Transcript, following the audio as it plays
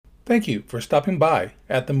Thank you for stopping by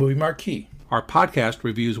at the Movie Marquee. Our podcast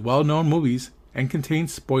reviews well-known movies and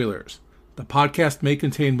contains spoilers. The podcast may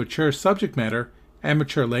contain mature subject matter and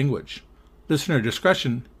mature language. Listener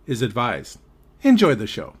discretion is advised. Enjoy the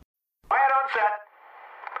show. Quiet on set.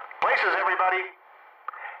 Places, everybody.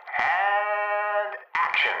 And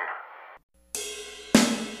action.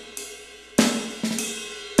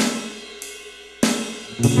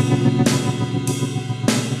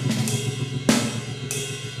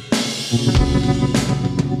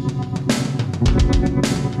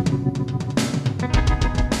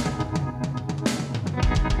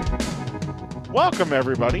 Welcome,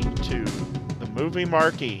 everybody, to the Movie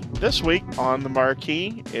Marquee. This week on the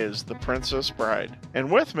Marquee is The Princess Bride.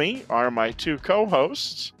 And with me are my two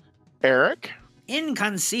co-hosts, Eric.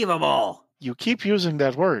 Inconceivable. You keep using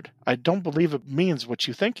that word. I don't believe it means what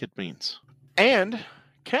you think it means. And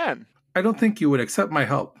Ken. I don't think you would accept my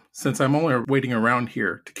help, since I'm only waiting around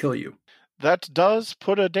here to kill you. That does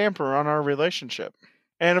put a damper on our relationship.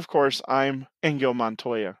 And of course, I'm Inigo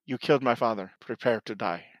Montoya. You killed my father. Prepare to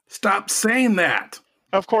die. Stop saying that!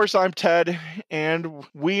 Of course, I'm Ted, and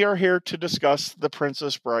we are here to discuss The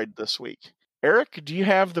Princess Bride this week. Eric, do you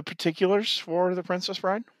have the particulars for The Princess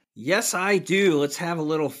Bride? Yes, I do. Let's have a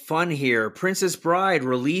little fun here. Princess Bride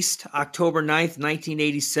released October 9th,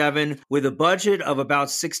 1987 with a budget of about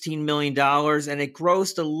 $16 million, and it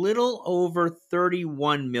grossed a little over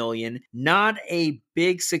 $31 million. Not a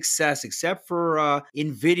big success, except for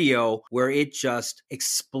in video, where it just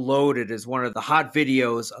exploded as one of the hot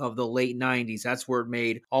videos of the late 90s. That's where it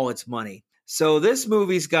made all its money. So this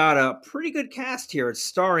movie's got a pretty good cast here. It's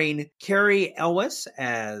starring Cary Elwes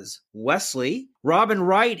as Wesley, Robin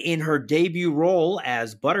Wright in her debut role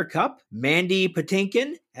as Buttercup, Mandy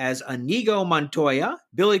Patinkin as Inigo Montoya,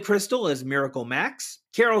 Billy Crystal as Miracle Max,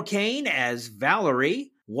 Carol Kane as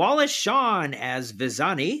Valerie, Wallace Shawn as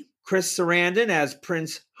Vizani, Chris Sarandon as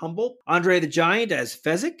Prince Humboldt, Andre the Giant as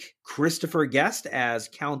Fezzik, Christopher Guest as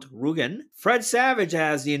Count Rugen, Fred Savage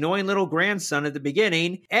as the annoying little grandson at the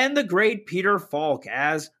beginning, and the great Peter Falk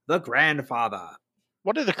as the grandfather.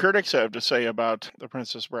 What do the critics have to say about The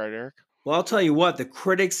Princess Bride, Eric? Well, I'll tell you what, the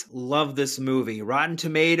critics love this movie. Rotten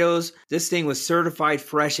Tomatoes, this thing was certified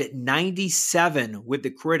fresh at 97 with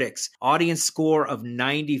the critics. Audience score of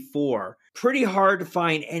 94. Pretty hard to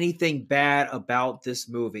find anything bad about this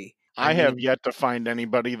movie. I have yet to find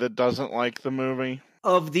anybody that doesn't like the movie.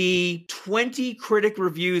 Of the 20 critic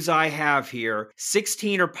reviews I have here,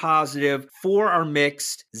 16 are positive, 4 are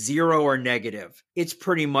mixed, 0 are negative. It's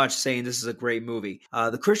pretty much saying this is a great movie.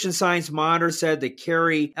 The Christian Science Monitor said that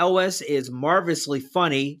Cary Elwes is marvelously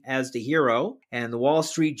funny as the hero, and the Wall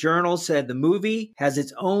Street Journal said the movie has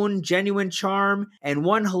its own genuine charm and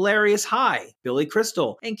one hilarious high. Billy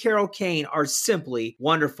Crystal and Carol Kane are simply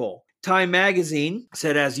wonderful. Time Magazine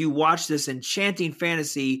said, as you watch this enchanting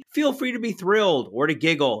fantasy, feel free to be thrilled or to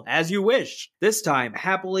giggle as you wish. This time,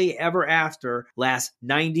 Happily Ever After lasts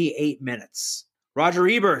 98 minutes. Roger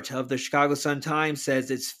Ebert of the Chicago Sun-Times says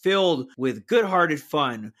it's filled with good-hearted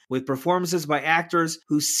fun, with performances by actors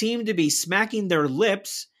who seem to be smacking their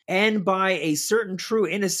lips and by a certain true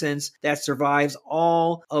innocence that survives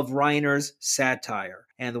all of Reiner's satire.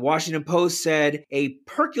 And the Washington Post said, a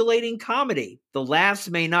percolating comedy. The laughs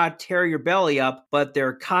may not tear your belly up, but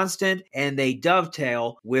they're constant and they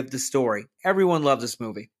dovetail with the story. Everyone loved this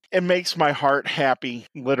movie. It makes my heart happy,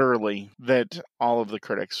 literally, that all of the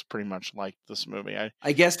critics pretty much liked this movie.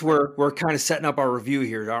 I guess we're kind of setting up our review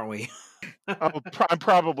here, aren't we? I'm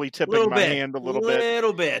probably tipping my hand a little bit. A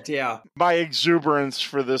little bit, yeah. My exuberance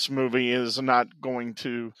for this movie is not going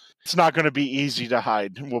to be easy to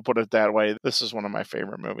hide. We'll put it that way. This is one of my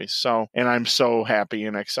favorite movies. And I'm so happy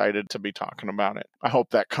and excited to be talking about it. I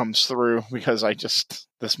hope that comes through because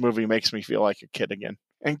this movie makes me feel like a kid again.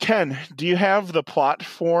 And Ken, do you have the plot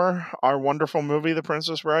for our wonderful movie, The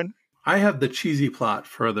Princess Bride? I have the cheesy plot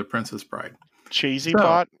for The Princess Bride. Cheesy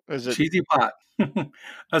plot? Is it cheesy plot?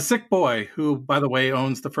 A sick boy, who, by the way,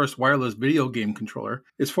 owns the first wireless video game controller,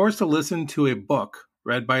 is forced to listen to a book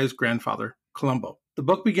read by his grandfather, Columbo. The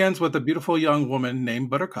book begins with a beautiful young woman named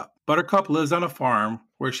Buttercup. Buttercup lives on a farm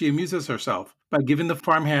where she amuses herself by giving the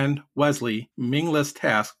farmhand, Wesley, meaningless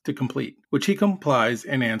tasks to complete, which he complies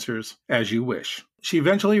and answers as you wish. She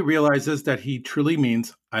eventually realizes that he truly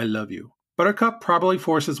means, I love you. Buttercup probably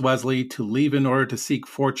forces Wesley to leave in order to seek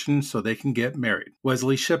fortune so they can get married.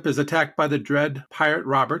 Wesley's ship is attacked by the dread pirate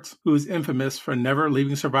Roberts, who is infamous for never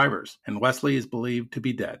leaving survivors, and Wesley is believed to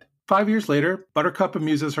be dead. 5 years later, Buttercup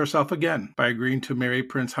amuses herself again by agreeing to marry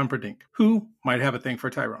Prince Humperdinck, who might have a thing for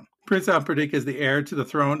Tyrone. Prince Humperdinck is the heir to the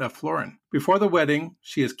throne of Florin. Before the wedding,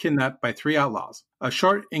 she is kidnapped by 3 outlaws: a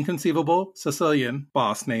short, inconceivable Sicilian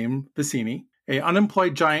boss named Vicini, an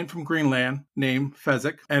unemployed giant from Greenland named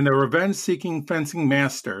Fezzik, and a revenge-seeking fencing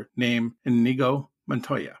master named Inigo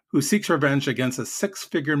Montoya, who seeks revenge against a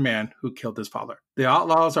 6-figure man who killed his father. The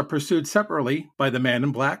outlaws are pursued separately by the Man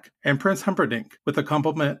in Black and Prince Humperdinck with a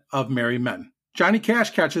complement of merry men. Johnny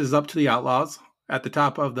Cash catches up to the outlaws at the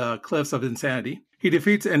top of the Cliffs of Insanity. He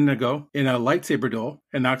defeats Inigo in a lightsaber duel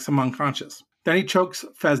and knocks him unconscious. Then he chokes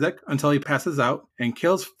Fezzik until he passes out and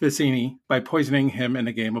kills Vicini by poisoning him in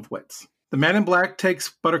a game of wits. The Man in Black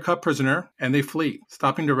takes Buttercup prisoner, and they flee,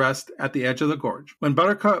 stopping to rest at the edge of the gorge. When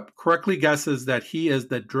Buttercup correctly guesses that he is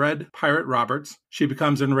the dread Pirate Roberts, she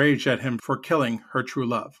becomes enraged at him for killing her true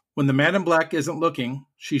love. When the Man in Black isn't looking,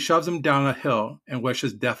 she shoves him down a hill and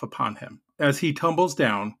wishes death upon him. As he tumbles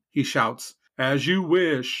down, he shouts, "As you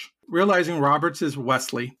wish." Realizing Roberts is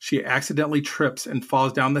Wesley, she accidentally trips and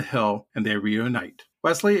falls down the hill, and they reunite.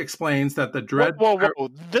 Wesley explains that the dread... Whoa.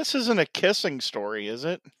 This isn't a kissing story, is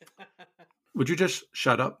it? Would you just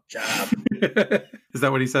shut up? Shut up. Is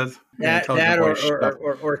that what he says? That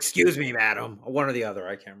or excuse me, madam. One or the other.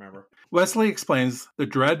 I can't remember. Wesley explains the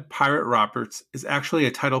dread Pirate Roberts is actually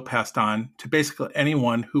a title passed on to basically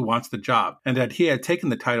anyone who wants the job, and that he had taken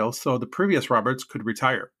the title so the previous Roberts could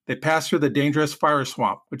retire. They pass through the dangerous fire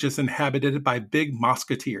swamp, which is inhabited by big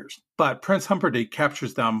musketeers, but Prince Humperdinck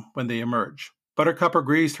captures them when they emerge. Buttercup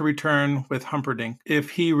agrees to return with Humperdinck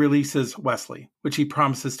if he releases Wesley, which he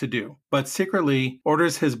promises to do, but secretly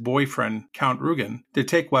orders his boyfriend, Count Rugen, to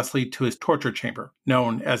take Wesley to his torture chamber,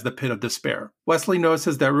 known as the Pit of Despair. Wesley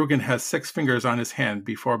notices that Rugen has 6 fingers on his hand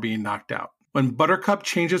before being knocked out. When Buttercup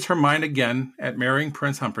changes her mind again at marrying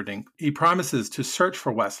Prince Humperdinck, he promises to search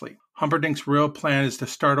for Wesley. Humperdinck's real plan is to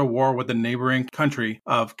start a war with the neighboring country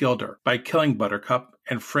of Gilder by killing Buttercup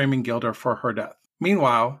and framing Gilder for her death.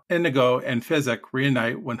 Meanwhile, Inigo and Fezzik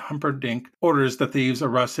reunite when Humperdinck orders the thieves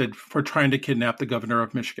arrested for trying to kidnap the governor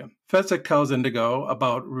of Michigan. Fezzik tells Inigo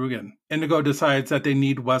about Rugen. Inigo decides that they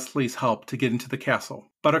need Wesley's help to get into the castle.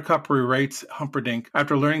 Buttercup berates Humperdinck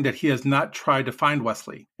after learning that he has not tried to find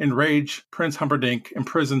Wesley. Enraged, Prince Humperdinck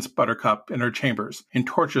imprisons Buttercup in her chambers and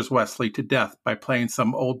tortures Wesley to death by playing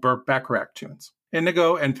some old Burt Bacharach tunes.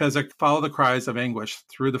 Inigo and Fezzik follow the cries of anguish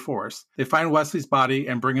through the forest. They find Wesley's body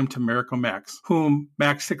and bring him to Miracle Max, whom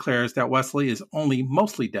Max declares that Wesley is only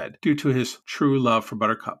mostly dead due to his true love for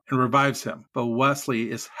Buttercup, and revives him, but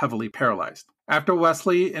Wesley is heavily paralyzed. After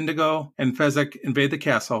Wesley, Inigo, and Fezzik invade the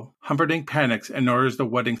castle, Humperdinck panics and orders the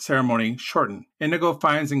wedding ceremony shortened. Inigo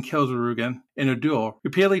finds and kills Rugen in a duel,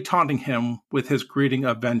 repeatedly taunting him with his greeting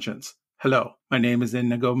of vengeance. "Hello, my name is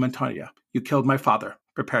Inigo Montoya. You killed my father.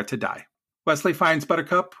 Prepare to die." Wesley finds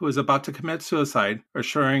Buttercup, who is about to commit suicide,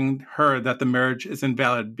 assuring her that the marriage is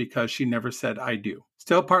invalid because she never said "I do."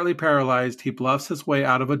 Still partly paralyzed, he bluffs his way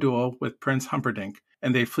out of a duel with Prince Humperdinck,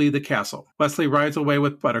 and they flee the castle. Wesley rides away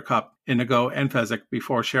with Buttercup, Inigo, and Fezzik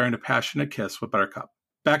before sharing a passionate kiss with Buttercup.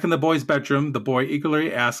 Back in the boy's bedroom, the boy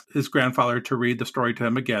eagerly asks his grandfather to read the story to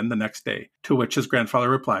him again the next day, to which his grandfather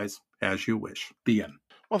replies, "As you wish." The end.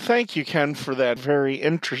 Well, thank you, Ken, for that very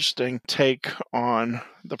interesting take on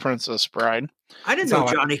The Princess Bride. I didn't know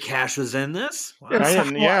Johnny Cash was in this. Wow.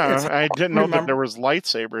 I didn't know that there was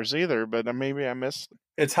lightsabers either, but maybe I missed.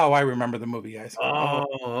 It's how I remember the movie, guys.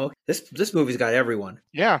 Oh, this movie's got everyone.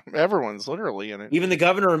 Yeah, everyone's literally in it. Even the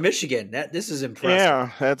governor of Michigan. This is impressive.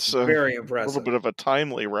 Yeah, that's very impressive. A little bit of a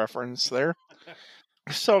timely reference there.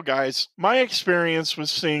 So, guys, my experience with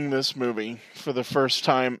seeing this movie for the first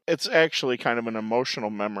time, it's actually kind of an emotional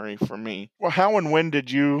memory for me. Well, how and when did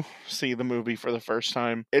you see the movie for the first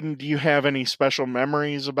time? And do you have any special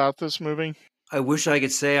memories about this movie? I wish I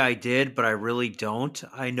could say I did, but I really don't.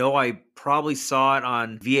 I know I probably saw it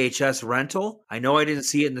on VHS rental. I know I didn't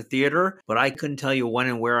see it in the theater, but I couldn't tell you when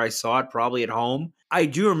and where I saw it, probably at home. I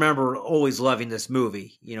do remember always loving this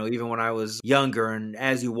movie, even when I was younger. And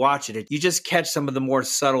as you watch it, you just catch some of the more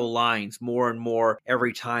subtle lines more and more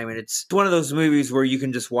every time. And it's one of those movies where you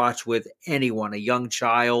can just watch with anyone, a young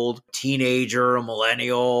child, teenager, a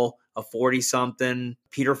millennial, a 40-something,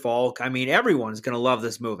 Peter Falk. I mean, everyone's going to love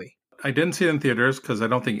this movie. I didn't see it in theaters because I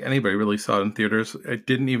don't think anybody really saw it in theaters. I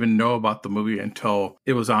didn't even know about the movie until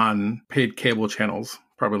it was on paid cable channels,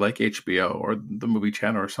 probably like HBO or the movie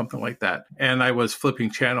channel or something like that. And I was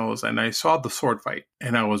flipping channels and I saw the sword fight.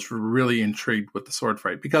 And I was really intrigued with the sword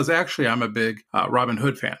fight because actually I'm a big Robin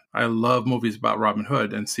Hood fan. I love movies about Robin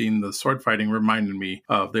Hood, and seeing the sword fighting reminded me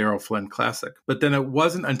of the Errol Flynn classic. But then it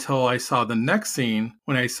wasn't until I saw the next scene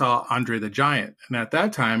when I saw Andre the Giant. And at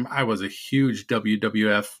that time, I was a huge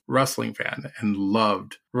WWF wrestling fan and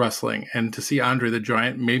loved wrestling. And to see Andre the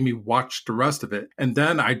Giant made me watch the rest of it. And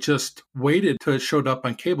then I just waited till it showed up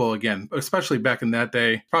on cable again, especially back in that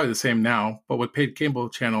day, probably the same now, but with paid cable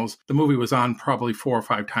channels, the movie was on probably 4 or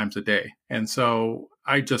 5 times a day. And so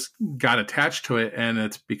I just got attached to it, and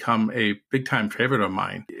it's become a big time favorite of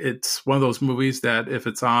mine. It's one of those movies that if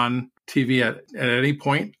it's on TV at any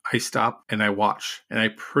point, I stop and I watch, and I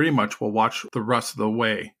pretty much will watch the rest of the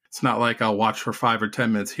way. It's not like I'll watch for 5 or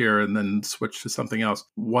 10 minutes here and then switch to something else.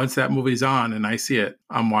 Once that movie's on and I see it,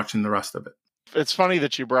 I'm watching the rest of it. It's funny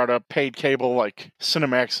that you brought up paid cable like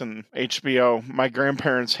Cinemax and HBO. My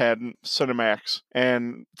grandparents had Cinemax.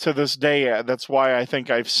 And to this day, that's why I think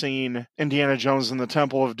I've seen Indiana Jones and the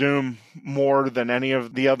Temple of Doom more than any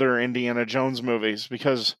of the other Indiana Jones movies.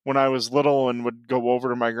 Because when I was little and would go over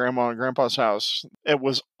to my grandma and grandpa's house, it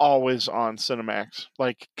was always on Cinemax,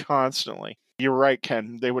 like constantly. You're right,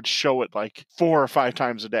 Ken. They would show it like 4 or 5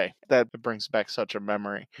 times a day. That brings back such a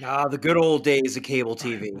memory. The good old days of cable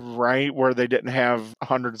TV. Right, where they didn't have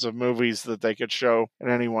hundreds of movies that they could show at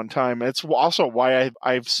any one time. It's also why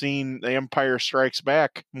I've seen The Empire Strikes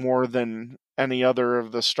Back more than any other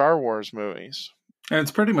of the Star Wars movies. And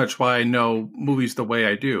it's pretty much why I know movies the way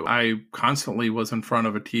I do. I constantly was in front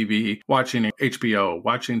of a TV watching HBO,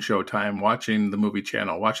 watching Showtime, watching the movie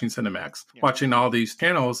channel, watching Cinemax, watching all these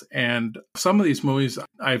channels. And some of these movies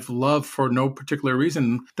I've loved for no particular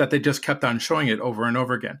reason, that they just kept on showing it over and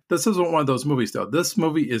over again. This isn't one of those movies, though. This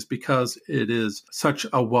movie is because it is such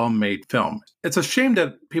a well-made film. It's a shame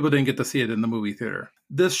that people didn't get to see it in the movie theater.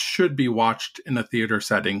 This should be watched in a theater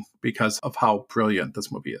setting because of how brilliant this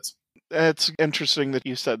movie is. It's interesting that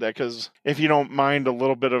you said that, because if you don't mind a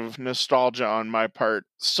little bit of nostalgia on my part.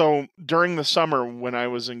 So during the summer when I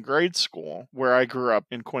was in grade school, where I grew up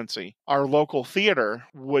in Quincy, our local theater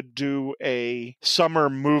would do a summer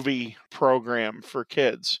movie program for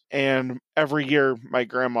kids. And every year my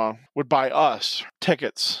grandma would buy us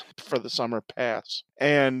tickets for the summer pass.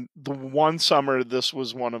 And the one summer, this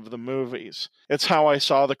was one of the movies. It's how I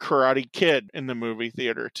saw The Karate Kid in the movie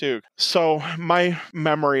theater, too. So my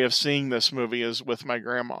memory of seeing this movie is with my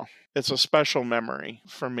grandma. It's a special memory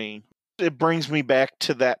for me. It brings me back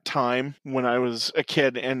to that time when I was a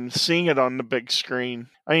kid and seeing it on the big screen.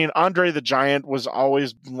 I mean, Andre the Giant was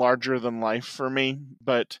always larger than life for me,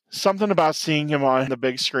 but something about seeing him on the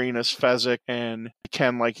big screen as Fezzik and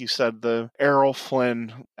Ken, like you said, the Errol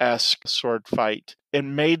Flynn-esque sword fight, it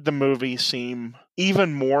made the movie seem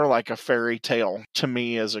even more like a fairy tale to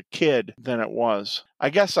me as a kid than it was.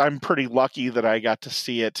 I guess I'm pretty lucky that I got to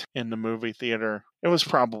see it in the movie theater. It was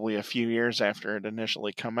probably a few years after it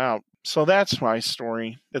initially came out. So that's my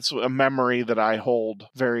story. It's a memory that I hold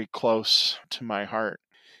very close to my heart.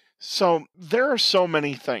 So there are so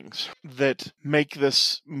many things that make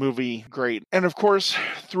this movie great. And of course,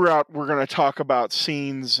 throughout we're going to talk about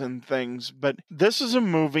scenes and things, but this is a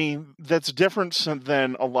movie that's different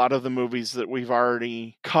than a lot of the movies that we've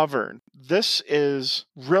already covered. This is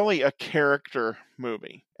really a character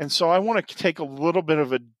movie. And so I want to take a little bit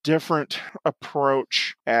of a different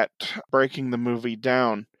approach at breaking the movie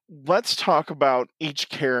down. Let's talk about each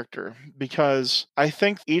character, because I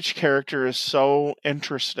think each character is so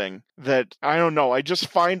interesting that, I don't know, I just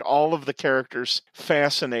find all of the characters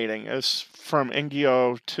fascinating, as from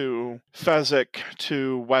Ingio to Fezzik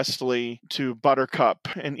to Wesley to Buttercup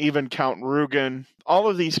and even Count Rugen. All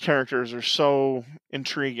of these characters are so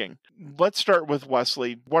intriguing. Let's start with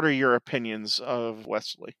Wesley. What are your opinions of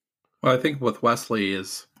Wesley? Well, I think with Wesley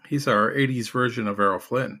he's our 80s version of Errol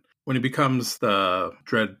Flynn. When he becomes the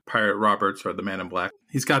Dread Pirate Roberts or the Man in Black,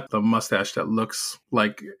 he's got the mustache that looks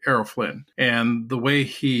like Errol Flynn. And the way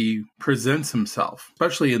he presents himself,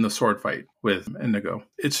 especially in the sword fight with Inigo,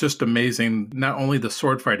 it's just amazing. Not only the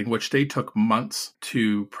sword fighting, which they took months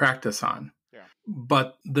to practice on,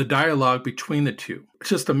 but the dialogue between the two.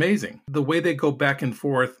 It's just amazing. The way they go back and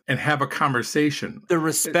forth and have a conversation. The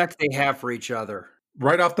respect they have for each other.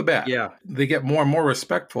 Right off the bat. Yeah. They get more and more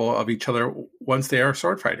respectful of each other once they are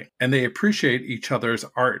sword fighting. And they appreciate each other's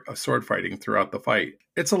art of sword fighting throughout the fight.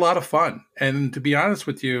 It's a lot of fun. And to be honest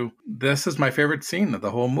with you, this is my favorite scene of the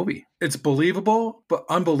whole movie. It's believable, but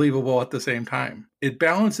unbelievable at the same time. It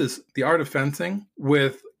balances the art of fencing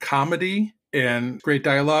with comedy and great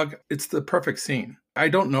dialogue. It's the perfect scene. I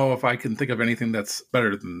don't know if I can think of anything that's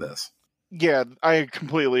better than this. Yeah, I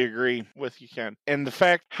completely agree with you, Ken. And the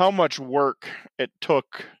fact how much work it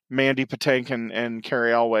took Mandy Patinkin and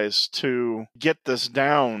Carrie Elways to get this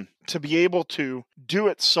down, to be able to do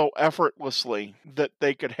it so effortlessly that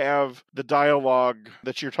they could have the dialogue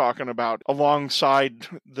that you're talking about alongside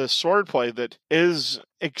the swordplay that is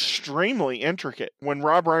extremely intricate. When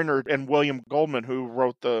Rob Reiner and William Goldman, who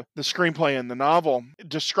wrote the screenplay and the novel,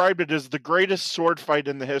 described it as the greatest sword fight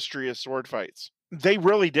in the history of sword fights, they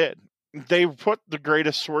really did. They put the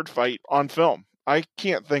greatest sword fight on film. I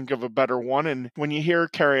can't think of a better one. And when you hear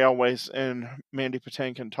Carrie Elways and Mandy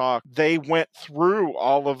Patinkin talk, they went through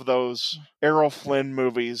all of those Errol Flynn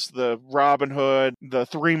movies, the Robin Hood, the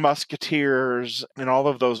Three Musketeers, and all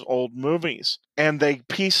of those old movies. And they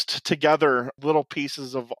pieced together little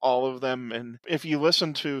pieces of all of them. And if you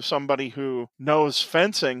listen to somebody who knows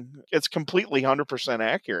fencing, it's completely 100%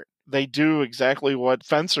 accurate. They do exactly what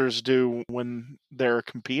fencers do when they're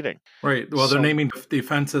competing. Right. Well, they're naming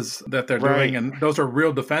defenses that they're doing, and those are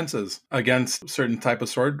real defenses against certain type of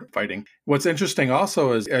sword fighting. What's interesting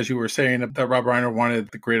also is, as you were saying, that Rob Reiner wanted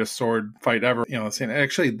the greatest sword fight ever. Saying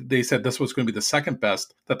actually they said this was going to be the second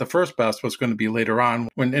best, that the first best was going to be later on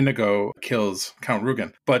when Inigo kills Count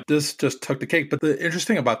Rugen. But this just took the cake. But the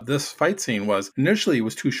interesting about this fight scene was initially it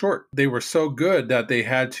was too short. They were so good that they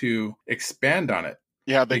had to expand on it.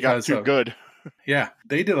 Yeah, they got too good. Yeah,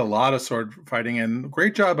 they did a lot of sword fighting, and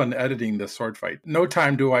great job on editing the sword fight. No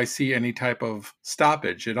time do I see any type of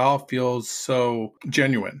stoppage. It all feels so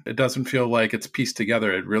genuine. It doesn't feel like it's pieced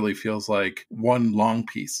together. It really feels like one long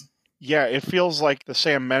piece. Yeah, it feels like the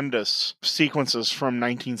Sam Mendes sequences from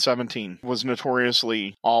 1917 was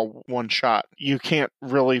notoriously all one shot. You can't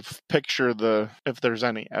really picture if there's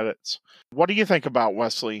any edits. What do you think about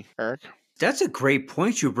Wesley, Eric? That's a great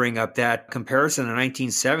point you bring up, that comparison to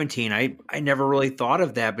 1917. I never really thought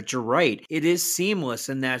of that, but you're right. It is seamless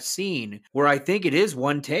in that scene where I think it is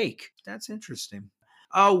one take. That's interesting.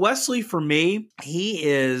 Wesley, for me, he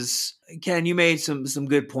is, Ken, you made some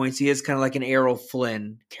good points. He is kind of like an Errol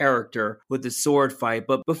Flynn character with the sword fight.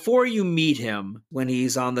 But before you meet him, when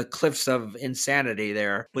he's on the cliffs of insanity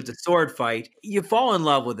there with the sword fight, you fall in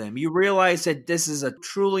love with him. You realize that this is a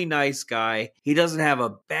truly nice guy. He doesn't have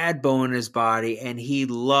a bad bone in his body, and he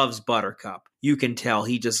loves Buttercup. You can tell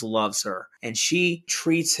he just loves her. And she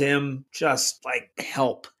treats him just like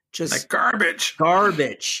help. Just like garbage.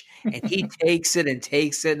 And he takes it.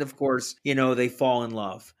 And of course, they fall in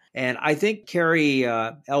love. And I think Carrie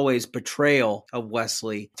Elway's portrayal of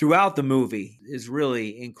Wesley throughout the movie is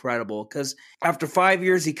really incredible, because after 5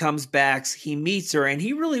 years, he comes back, he meets her, and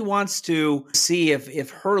he really wants to see if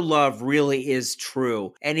her love really is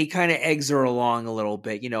true. And he kind of eggs her along a little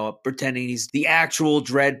bit, pretending he's the actual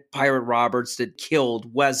Dread Pirate Roberts that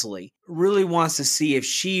killed Wesley. Really wants to see if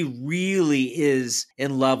she really is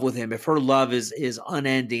in love with him, if her love is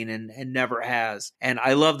unending and never has. And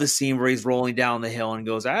I love the scene where he's rolling down the hill and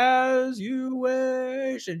goes, "As you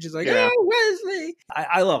wish," and she's like, "Yeah, Wesley."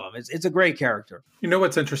 I love him. It's a great character. You know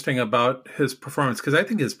what's interesting about his performance? Because I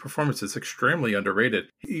think his performance is extremely underrated.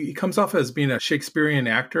 He comes off as being a Shakespearean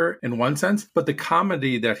actor in one sense, but the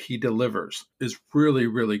comedy that he delivers is really,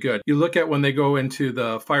 really good. You look at when they go into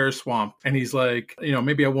the fire swamp, and he's like,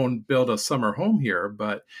 maybe I won't build a summer home here,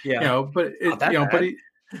 but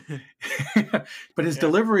but his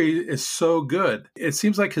delivery is so good. It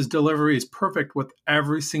seems like his delivery is perfect with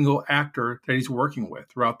every single actor that he's working with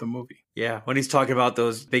throughout the movie. Yeah, when he's talking about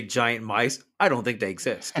those big giant mice, I don't think they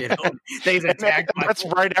exist. They've attacked. That's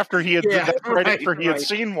right after he had. Yeah, after he had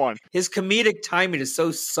seen one. His comedic timing is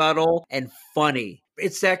so subtle and funny.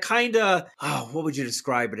 It's that kind of, what would you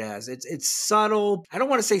describe it as? It's subtle. I don't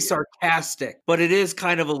want to say sarcastic, but it is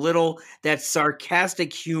kind of a little, that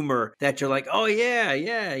sarcastic humor that you're like, oh yeah.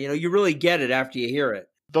 You really get it after you hear it.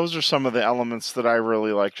 Those are some of the elements that I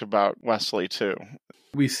really liked about Wesley too.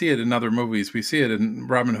 We see it in other movies. We see it in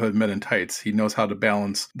Robin Hood Men in Tights. He knows how to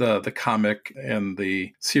balance the comic and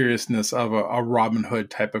the seriousness of a Robin Hood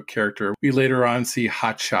type of character. We later on see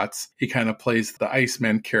Hot Shots. He kind of plays the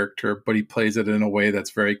Iceman character, but he plays it in a way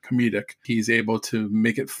that's very comedic. He's able to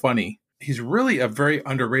make it funny. He's really a very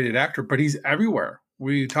underrated actor, but he's everywhere.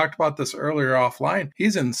 We talked about this earlier offline.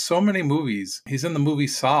 He's in so many movies. He's in the movie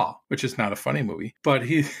Saw, which is not a funny movie, but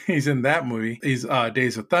he's in that movie. He's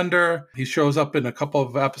Days of Thunder. He shows up in a couple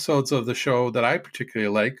of episodes of the show that I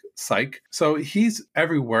particularly like, Psych. So he's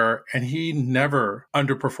everywhere, and he never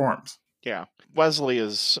underperforms. Yeah. Wesley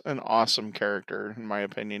is an awesome character, in my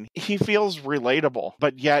opinion. He feels relatable,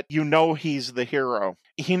 but yet he's the hero.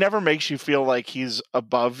 He never makes you feel like he's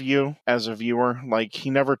above you as a viewer. Like, he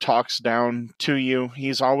never talks down to you.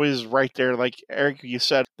 He's always right there. Like, Eric, you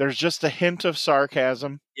said, there's just a hint of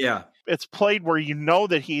sarcasm. Yeah. It's played where you know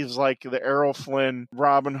that he's like the Errol Flynn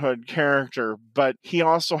Robin Hood character, but he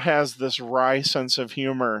also has this wry sense of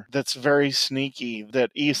humor that's very sneaky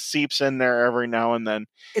that he seeps in there every now and then.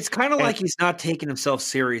 It's kind of And- like he's not taking himself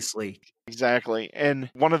seriously. Exactly. And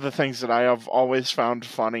one of the things that I have always found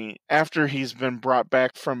funny, after he's been brought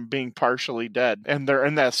back from being partially dead, and they're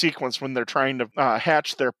in that sequence when they're trying to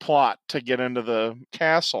hatch their plot to get into the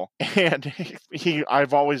castle, and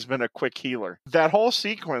I've always been a quick healer. That whole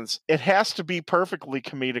sequence, it has to be perfectly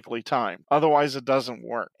comedically timed. Otherwise, it doesn't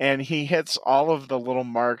work. And he hits all of the little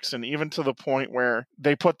marks, and even to the point where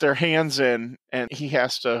they put their hands in, and he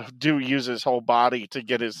has to use his whole body to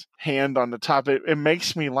get his hand on the top. It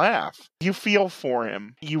makes me laugh. You feel for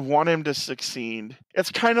him. You want him to succeed.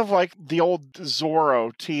 It's kind of like the old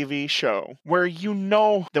Zorro TV show where you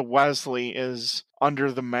know that Wesley is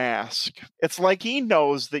under the mask. It's like he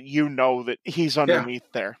knows that you know that he's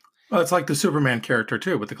underneath there. Well, it's like the Superman character,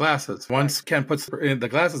 too, with the glasses. Once Ken puts the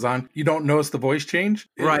glasses on, you don't notice the voice change.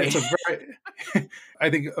 Right. It's a very, I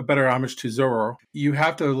think, a better homage to Zorro. You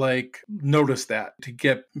have to, notice that to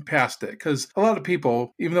get past it. Because a lot of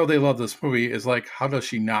people, even though they love this movie, is like, how does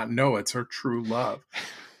she not know it's her true love?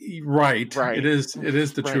 Right. It is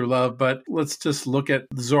the true love, but let's just look at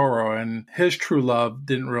Zorro, and his true love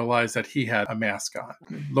didn't realize that he had a mask on.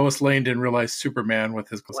 Lois Lane didn't realize Superman with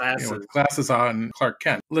his glasses on, Clark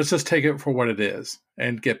Kent. Let's just take it for what it is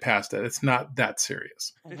and get past it. It's not that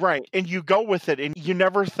serious. Right. And you go with it and you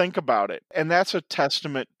never think about it. And that's a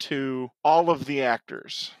testament to all of the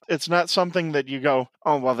actors. It's not something that you go,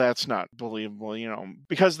 oh, well, that's not believable,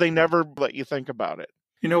 because they never let you think about it.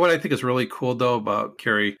 You know what I think is really cool, though, about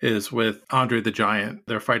Carrie is with Andre the Giant,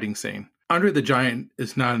 their fighting scene. Andre the Giant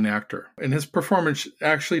is not an actor, and his performance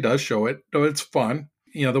actually does show it, though it's fun.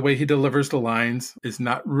 The way he delivers the lines is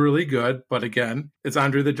not really good, but again, it's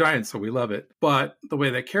Andre the Giant, so we love it. But the way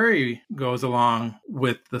that Carrie goes along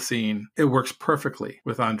with the scene, it works perfectly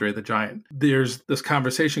with Andre the Giant. There's this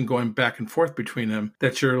conversation going back and forth between them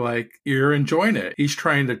that you're enjoying it. He's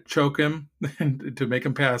trying to choke him and to make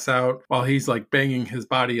him pass out while he's banging his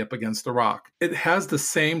body up against the rock. It has the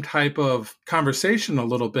same type of conversation a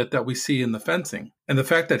little bit that we see in the fencing. And the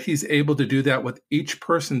fact that he's able to do that with each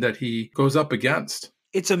person that he goes up against.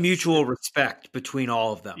 It's a mutual respect between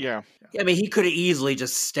all of them. Yeah. I mean, he could have easily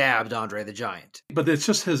just stabbed Andre the Giant. But it's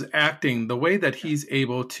just his acting, the way that he's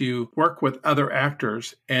able to work with other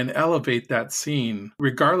actors and elevate that scene,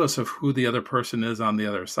 regardless of who the other person is on the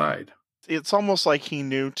other side. It's almost like he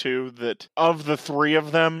knew, too, that of the three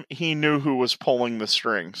of them, he knew who was pulling the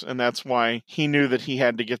strings. And that's why he knew that he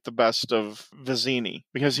had to get the best of Vizzini.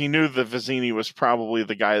 Because he knew that Vizzini was probably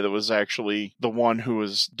the guy that was actually the one who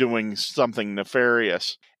was doing something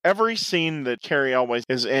nefarious. Every scene that Cary Elwes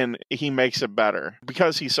is in, he makes it better.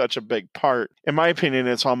 Because he's such a big part, in my opinion,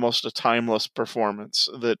 it's almost a timeless performance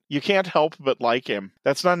that you can't help but like him.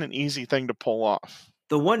 That's not an easy thing to pull off.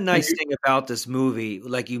 The one nice thing about this movie,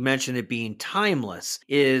 like you mentioned it being timeless,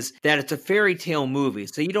 is that it's a fairy tale movie.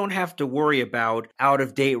 So you don't have to worry about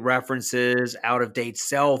out-of-date references, out-of-date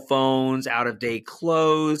cell phones, out-of-date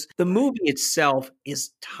clothes. The movie itself is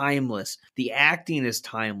timeless. The acting is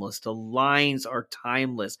timeless. The lines are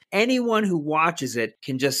timeless. Anyone who watches it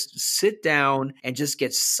can just sit down and just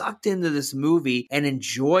get sucked into this movie and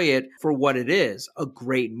enjoy it for what it is, a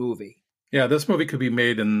great movie. Yeah, this movie could be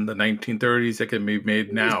made in the 1930s. It can be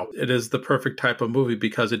made now. It is the perfect type of movie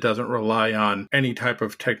because it doesn't rely on any type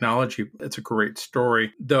of technology. It's a great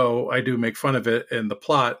story, though I do make fun of it in the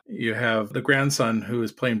plot. You have the grandson who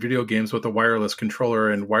is playing video games with a wireless controller,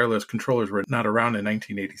 and wireless controllers were not around in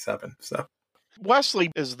 1987. So Wesley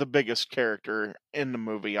is the biggest character in the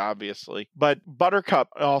movie, obviously, but Buttercup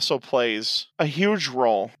also plays a huge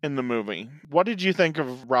role in the movie. What did you think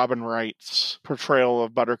of Robin Wright's portrayal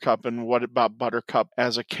of Buttercup, and what about Buttercup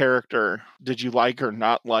as a character did you like or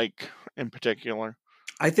not like in particular?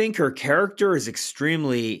 I think her character is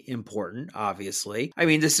extremely important, obviously. I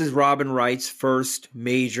mean, this is Robin Wright's first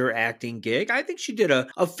major acting gig. I think she did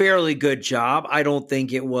a fairly good job. I don't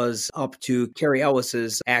think it was up to Cary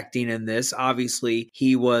Elwes's acting in this. Obviously,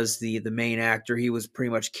 he was the main actor. He was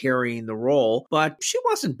pretty much carrying the role, but she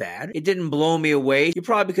wasn't bad. It didn't blow me away. You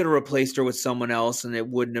probably could have replaced her with someone else and it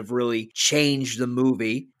wouldn't have really changed the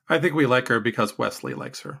movie. I think we like her because Wesley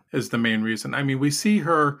likes her is the main reason. I mean, we see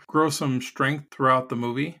her grow some strength throughout the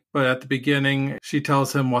movie, but at the beginning, she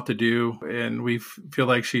tells him what to do, and we feel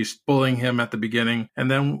like she's bullying him at the beginning.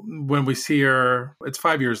 And then when we see her, it's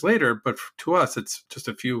 5 years later, but to us, it's just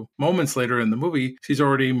a few moments later in the movie, she's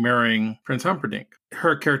already marrying Prince Humperdinck.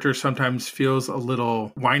 Her character sometimes feels a little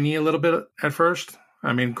whiny a little bit at first.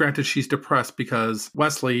 I mean, granted, she's depressed because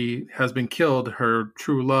Wesley has been killed, her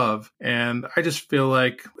true love. And I just feel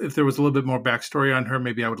like if there was a little bit more backstory on her,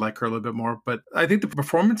 maybe I would like her a little bit more. But I think the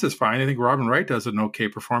performance is fine. I think Robin Wright does an okay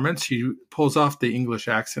performance. She pulls off the English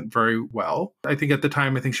accent very well. I think at the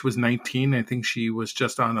time, I think she was 19. I think she was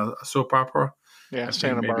just on a soap opera. Yeah,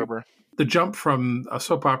 Santa Barbara. The jump from a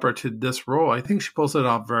soap opera to this role, I think she pulls it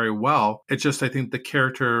off very well. It's just, I think the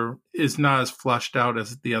character is not as fleshed out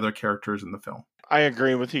as the other characters in the film. I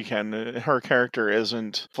agree with you, Ken. Her character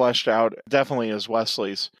isn't fleshed out, definitely as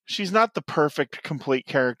Wesley's. She's not the perfect, complete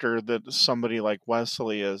character that somebody like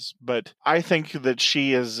Wesley is, but I think that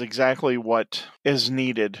she is exactly what is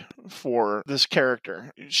needed for this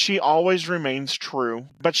character. She always remains true,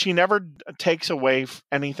 but she never takes away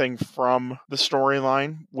anything from the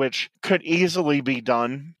storyline, which could easily be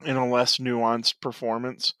done in a less nuanced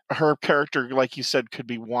performance. Her character, like you said, could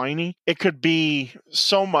be whiny. It could be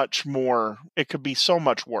so much more. It could be so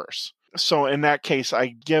much worse. So in that case, I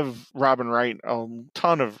give Robin Wright a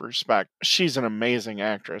ton of respect. She's an amazing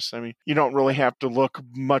actress. I mean, you don't really have to look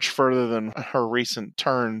much further than her recent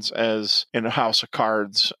turns as in House of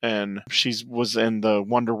Cards, and she was in the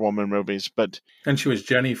Wonder Woman movies. And she was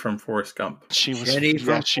Jenny from Forrest Gump. She was Jenny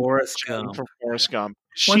from Forrest Gump.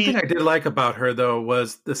 One thing I did like about her, though,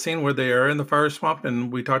 was the scene where they are in the fire swamp,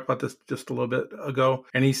 and we talked about this just a little bit ago,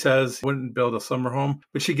 and he says, wouldn't build a summer home,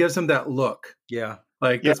 but she gives him that look. Yeah.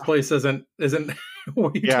 Like, this place isn't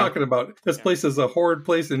what are you talking about? This place is a horrid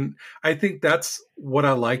place. And I think that's what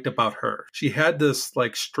I liked about her. She had this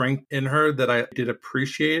like strength in her that I did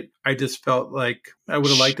appreciate. I just felt like I would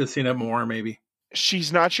have liked to have seen it more, maybe.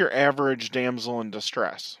 She's not your average damsel in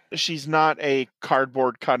distress. She's not a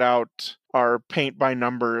cardboard cutout or paint by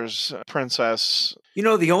numbers princess. You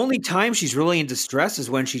know, the only time she's really in distress is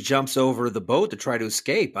when she jumps over the boat to try to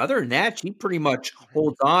escape. Other than that, she pretty much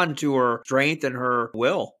holds on to her strength and her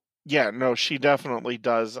will. Yeah, no, she definitely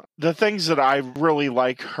does. The things that I really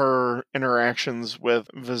like her interactions with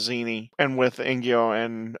Vizzini and with Ingio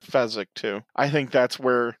and Fezzik too. I think that's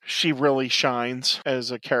where she really shines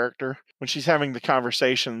as a character. When she's having the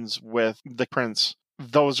conversations with the prince,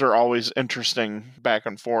 those are always interesting back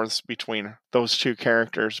and forths between those two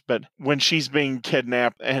characters. But when she's being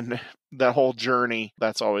kidnapped and that whole journey,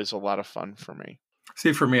 that's always a lot of fun for me.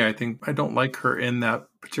 See, for me, I think I don't like her in that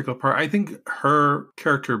particular part. I think her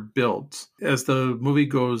character builds. As the movie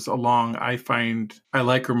goes along, I find I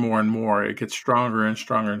like her more and more. It gets stronger and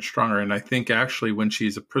stronger and stronger. And I think actually when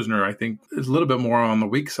she's a prisoner, I think it's a little bit more on the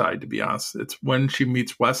weak side, to be honest. It's when she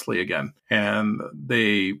meets Wesley again and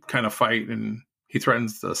they kind of fight and he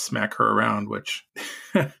threatens to smack her around, which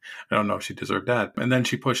I don't know if she deserved that. And then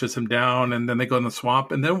she pushes him down and then they go in the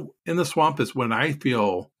swamp. And then in the swamp is when I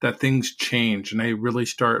feel that things change and I really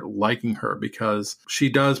start liking her because she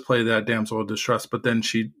does play that damsel of distress, but then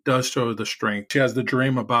she does show the strength. She has the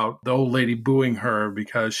dream about the old lady booing her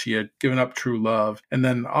because she had given up true love. And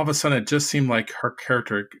then all of a sudden it just seemed like her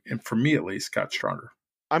character, and for me at least, got stronger.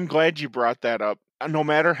 I'm glad you brought that up. No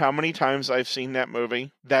matter how many times I've seen that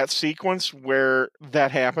movie, that sequence where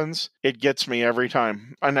that happens, it gets me every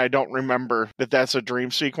time. And I don't remember that that's a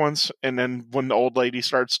dream sequence. And then when the old lady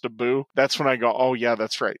starts to boo, that's when I go, oh yeah,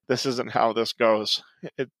 that's right. This isn't how this goes.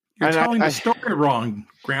 You're telling the story wrong,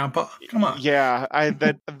 Grandpa. Come on. Yeah, I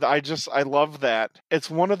love that.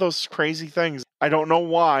 It's one of those crazy things. I don't know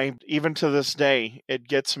why, even to this day, it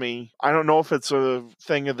gets me. I don't know if it's a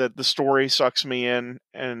thing that the story sucks me in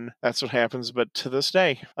and that's what happens, but to this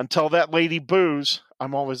day, until that lady boos,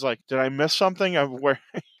 I'm always like, did I miss something?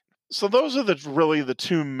 So those are really the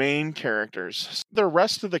two main characters. The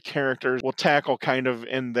rest of the characters will tackle kind of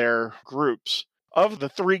in their groups. Of the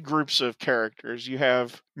three groups of characters, you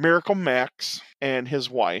have Miracle Max and his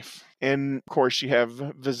wife. And, of course, you have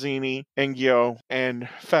Vizzini, Ingio, and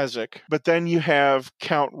Fezzik. But then you have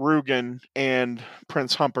Count Rugen and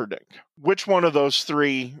Prince Humperdinck. Which one of those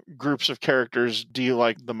three groups of characters do you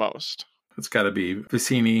like the most? It's got to be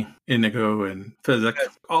Vizzini, Inigo, and Fezzik.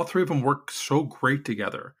 All three of them work so great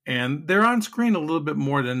together. And they're on screen a little bit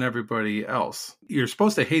more than everybody else. You're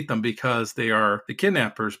supposed to hate them because they are the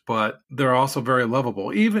kidnappers, but they're also very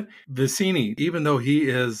lovable. Even Vizzini, even though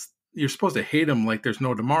you're supposed to hate him like there's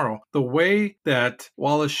no tomorrow. The way that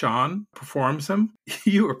Wallace Shawn performs him,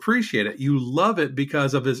 you appreciate it. You love it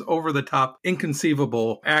because of his over-the-top,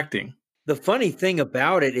 inconceivable acting. The funny thing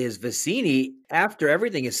about it is Vizzini, after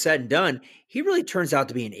everything is said and done, he really turns out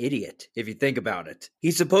to be an idiot, if you think about it.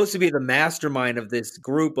 He's supposed to be the mastermind of this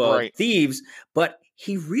group of thieves, but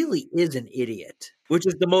he really is an idiot. which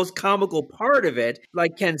is the most comical part of it.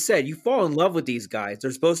 Like Ken said, you fall in love with these guys.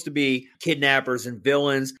 They're supposed to be kidnappers and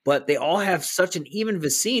villains, but they all have even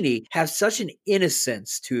Vicini has such an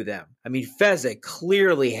innocence to them. I mean, Fezzik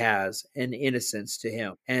clearly has an innocence to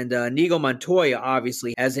him. And Inigo Montoya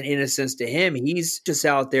obviously has an innocence to him. He's just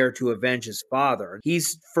out there to avenge his father.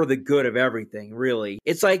 He's for the good of everything, really.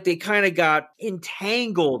 It's like they kind of got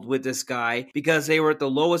entangled with this guy because they were at the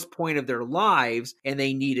lowest point of their lives and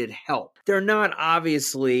they needed help. They're not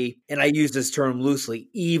obviously, and I use this term loosely,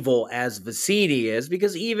 evil as Vicini is,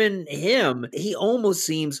 because even him, he almost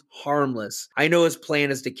seems harmless. I know his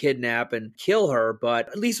plan is to kidnap and kill her, but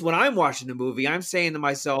at least when I'm watching the movie, I'm saying to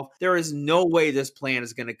myself, there is no way this plan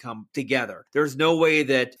is going to come together. There's no way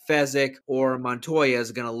that Fezzik or Montoya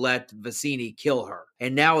is going to let Vicini kill her.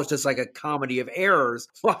 And now it's just like a comedy of errors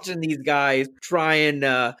watching these guys try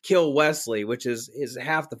and kill Wesley, which is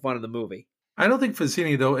half the fun of the movie. I don't think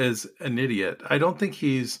Vicini, though, is an idiot. I don't think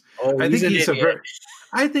he's. Oh, I think he's idiot.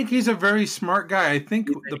 I think he's a very smart guy. I think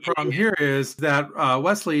the problem here is that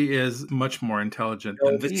Wesley is much more intelligent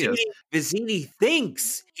than he is. Vicini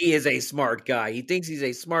thinks he is a smart guy. He thinks he's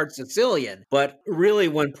a smart Sicilian, but really,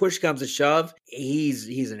 when push comes to shove,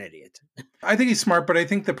 he's an idiot. I think he's smart, but I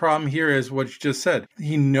think the problem here is what you just said.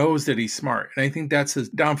 He knows that he's smart, and I think that's his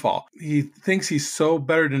downfall. He thinks he's so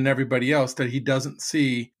better than everybody else that he doesn't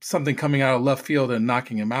see something coming out of left field and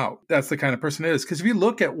knocking him out. That's the kind of person it is. Because if you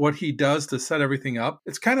look at what he does to set everything up,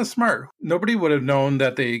 it's kind of smart. Nobody would have known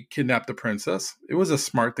that they kidnapped the princess. It was a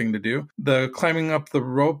smart thing to do. The climbing up the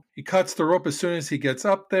rope, he cuts the rope as soon as he gets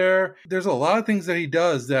up there. There's a lot of things that he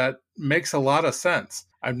does that makes a lot of sense.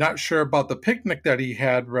 I'm not sure about the picnic that he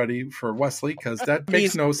had ready for Wesley because that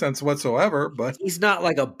makes no sense whatsoever. But he's not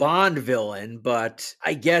like a Bond villain, but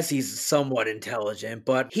I guess he's somewhat intelligent.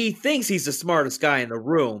 But he thinks he's the smartest guy in the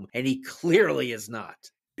room, and he clearly is not.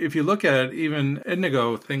 If you look at it, even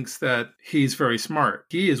Inigo thinks that he's very smart.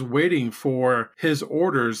 He is waiting for his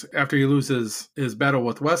orders after he loses his battle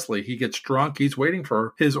with Wesley. He gets drunk. He's waiting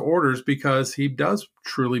for his orders because he does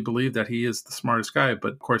truly believe that he is the smartest guy.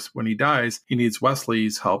 But of course, when he dies, he needs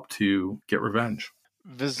Wesley's help to get revenge.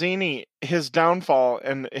 Vicini, his downfall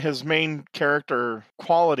and his main character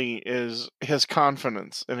quality is his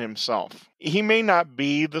confidence in himself. He may not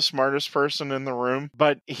be the smartest person in the room,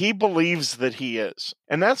 but he believes that he is.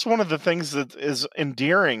 And that's one of the things that is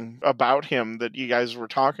endearing about him that you guys were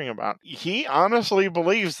talking about. He honestly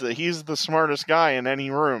believes that he's the smartest guy in any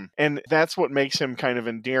room. And that's what makes him kind of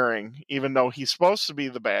endearing, even though he's supposed to be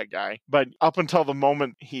the bad guy. But up until the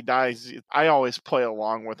moment he dies, I always play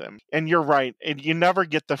along with him. And you're right. And you never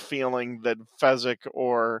get the feeling that Fezzik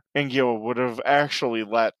or Inigo would have actually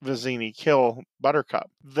let Vicini kill Buttercup.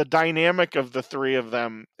 The dynamic of the three of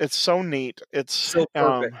them, it's so neat. It's so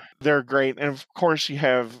perfect. They're great. And of course you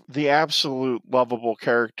have the absolute lovable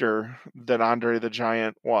character that Andre the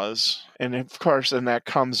Giant was. And of course, and that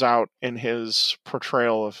comes out in his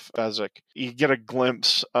portrayal of Fezzik. You get a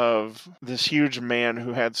glimpse of this huge man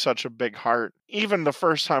who had such a big heart. Even the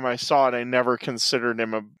first time I saw it, I never considered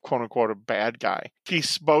him a quote-unquote a bad guy. He's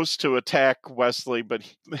supposed to attack Wesley, but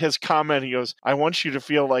his comment, he goes, "I want you to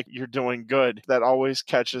feel like you're doing good." That always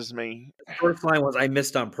catches me. First line was, "I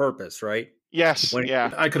missed on purpose," right? Yes,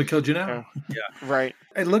 yeah. I could have killed you now. Yeah, right.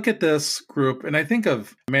 I look at this group and I think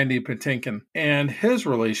of Mandy Patinkin and his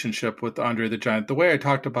relationship with Andre the Giant. The way I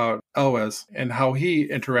talked about Elwes and how he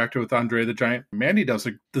interacted with Andre the Giant, Mandy does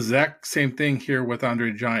the exact same thing here with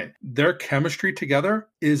Andre the Giant. Their chemistry together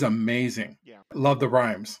is amazing. Yeah. Love the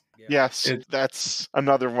rhymes. Yes, that's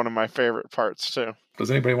another one of my favorite parts too.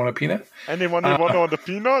 Does anybody want a peanut? Anyone want a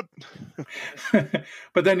peanut?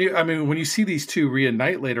 But then, when you see these two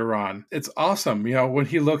reunite later on, it's awesome. When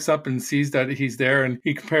he looks up and sees that he's there and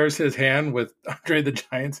he compares his hand with Andre the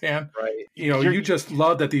Giant's hand. Right. You just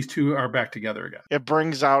love that these two are back together again. It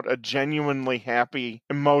brings out a genuinely happy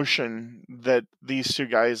emotion that these two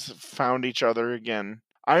guys found each other again.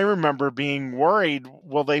 I remember being worried,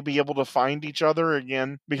 will they be able to find each other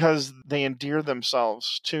again? Because they endear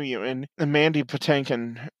themselves to you. And Mandy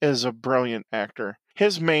Patinkin is a brilliant actor.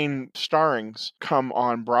 His main starrings come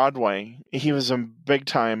on Broadway. He was a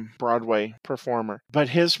big-time Broadway performer. But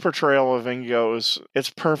his portrayal of Inigo it's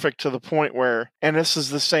perfect to the point where, and this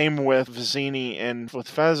is the same with Vicini and with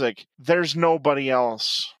Fezzik, there's nobody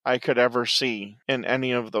else I could ever see in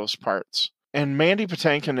any of those parts. And Mandy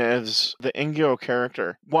Patinkin is the Inigo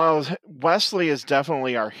character. While Wesley is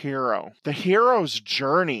definitely our hero, the hero's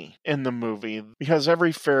journey in the movie, because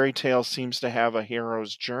every fairy tale seems to have a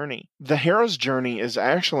hero's journey, the hero's journey is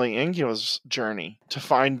actually Inigo's journey to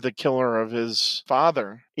find the killer of his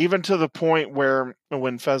father Even to the point where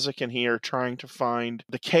when Fezzik and he are trying to find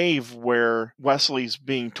the cave where Wesley's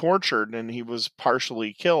being tortured and he was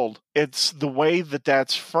partially killed, it's the way that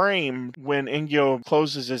that's framed when Ingio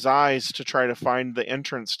closes his eyes to try to find the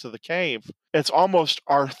entrance to the cave. It's almost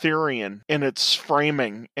Arthurian in its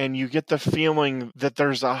framing, and you get the feeling that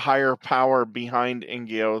there's a higher power behind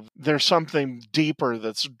Ingio. There's something deeper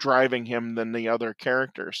that's driving him than the other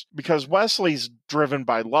characters. Because Wesley's driven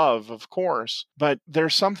by love, of course, but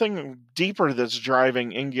there's something deeper that's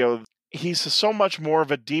driving Ingio. He's so much more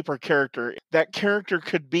of a deeper character. That character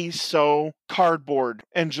could be so cardboard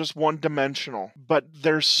and just one-dimensional, but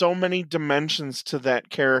there's so many dimensions to that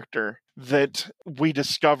character that we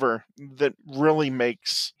discover that really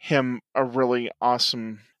makes him a really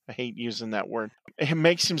awesome, I hate using that word. It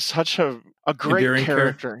makes him such a great Endearing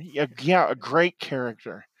character. Yeah, a great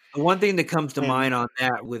character. The one thing that comes to mind on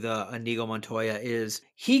that with Inigo Montoya is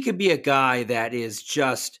he could be a guy that is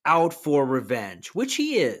just out for revenge, which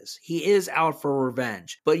he is. He is out for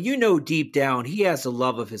revenge. But you know deep down, he has the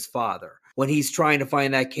love of his father. When he's trying to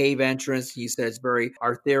find that cave entrance, he says very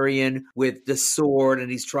Arthurian with the sword, and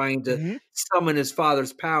he's trying to summon his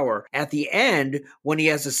father's power. At the end, when he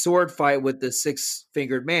has a sword fight with the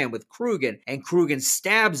six-fingered man, with Krugen, and Krugen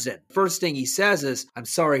stabs him, first thing he says is, "I'm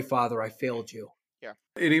sorry, father, I failed you."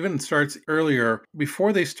 It even starts earlier,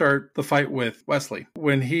 before they start the fight with Wesley,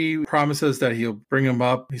 when he promises that he'll bring him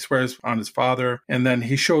up. He swears on his father, and then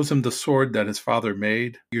he shows him the sword that his father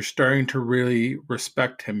made. You're starting to really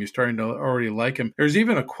respect him. You're starting to already like him. There's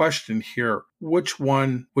even a question here. Which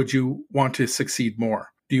one would you want to succeed more?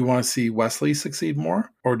 Do you want to see Wesley succeed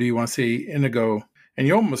more, or do you want to see Inigo? And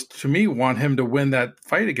you almost, to me, want him to win that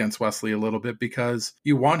fight against Wesley a little bit, because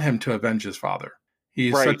you want him to avenge his father.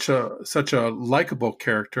 He's Right. such a likable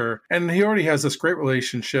character, and he already has this great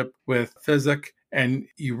relationship with Fezzik, and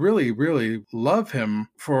you really, really love him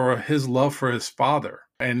for his love for his father.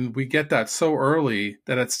 And we get that so early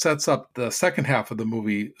that it sets up the second half of the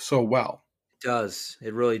movie so well. It does.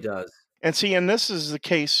 It really does. And see, and this is the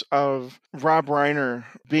case of Rob Reiner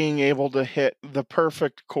being able to hit the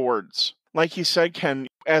perfect chords. Like you said, Ken,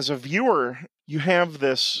 as a viewer, you have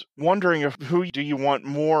this wondering of who do you want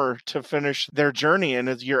more to finish their journey,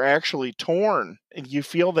 and you're actually torn. And you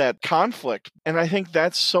feel that conflict. And I think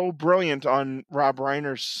that's so brilliant on Rob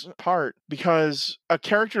Reiner's part, because a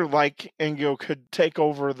character like Ingo could take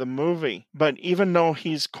over the movie. But even though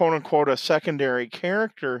he's quote unquote a secondary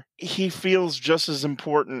character, he feels just as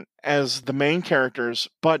important as the main characters,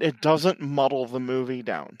 but it doesn't muddle the movie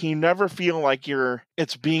down. You never feel like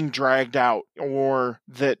it's being dragged out, or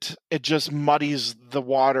that it just muddies the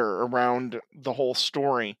water around the whole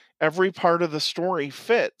story. Every part of the story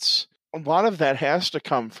fits. A lot of that has to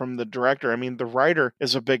come from the director. I mean, the writer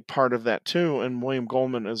is a big part of that too, and William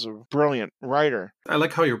Goldman is a brilliant writer. I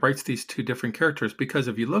like how he writes these two different characters, because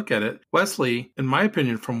if you look at it, Wesley, in my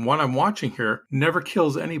opinion, from what I'm watching here, never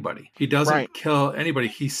kills anybody. He doesn't kill anybody.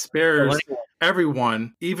 He spares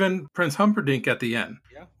everyone, even Prince Humperdinck at the end,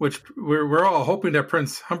 which we're all hoping that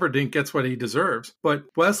Prince Humperdinck gets what he deserves. But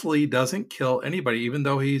Wesley doesn't kill anybody, even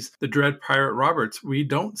though he's the Dread Pirate Roberts. We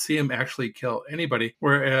don't see him actually kill anybody,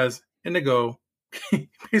 whereas Inigo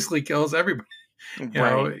basically kills everybody. You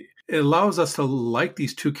know, it allows us to like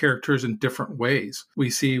these two characters in different ways. We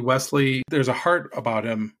see Wesley, there's a heart about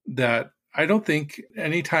him that I don't think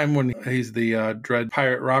anytime when he's the Dread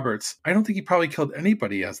Pirate Roberts, I don't think he probably killed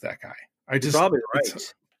anybody as that guy. You're probably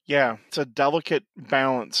right. Yeah, it's a delicate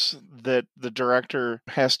balance that the director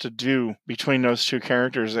has to do between those two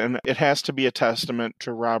characters, and it has to be a testament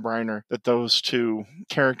to Rob Reiner that those two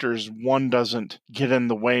characters, one doesn't get in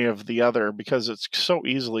the way of the other, because it so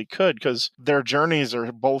easily could, because their journeys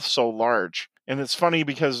are both so large. And it's funny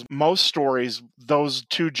because most stories, those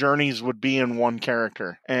two journeys would be in one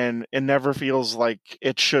character, and it never feels like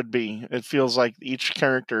it should be. It feels like each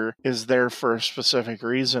character is there for a specific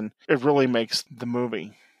reason. It really makes the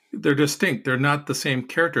movie. They're distinct. They're not the same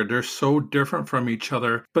character. They're so different from each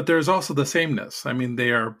other, but there's also the sameness. I mean,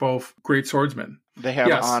 they are both great swordsmen. They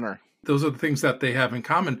have honor. Those are the things that they have in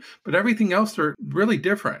common, but everything else, they're really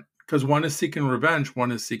different, because one is seeking revenge,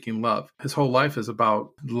 one is seeking love. His whole life is about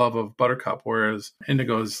love of Buttercup, whereas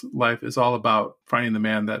Indigo's life is all about finding the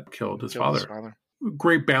man that killed his father.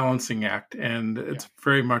 Great balancing act, and it's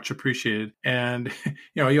very much appreciated. And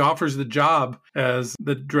he offers the job as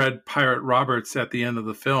the Dread Pirate Roberts at the end of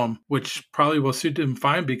the film, which probably will suit him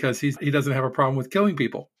fine, because he doesn't have a problem with killing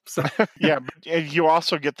people. So yeah, but you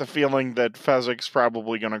also get the feeling that Fezzik's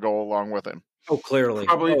probably going to go along with him. Oh, clearly.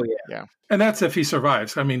 Probably. Oh, yeah. And that's if he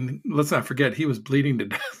survives. I mean, let's not forget, he was bleeding to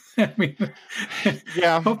death. I mean,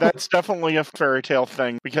 Yeah, hopefully, that's definitely a fairy tale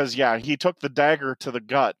thing because, yeah, he took the dagger to the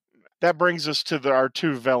gut. That brings us to our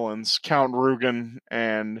two villains, Count Rugen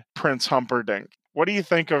and Prince Humperdinck. What do you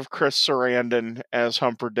think of Chris Sarandon as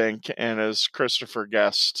Humperdinck and as Christopher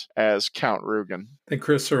Guest as Count Rugen? I think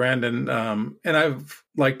Chris Sarandon, and I've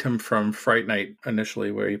liked him from Fright Night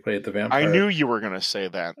initially, where he played the I vampire. knew you were going to say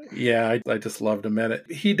that. Yeah, I just loved him in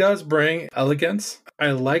it. He does bring elegance.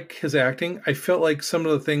 I like his acting. I felt like some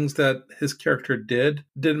of the things that his character didn't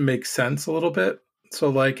make sense a little bit. So,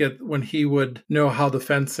 like when he would know how the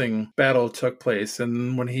fencing battle took place,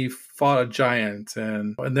 and when he fought a giant,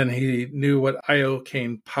 and then he knew what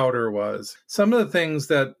iocane powder was. Some of the things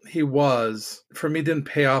that he was, for me, didn't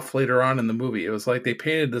pay off later on in the movie. It was like they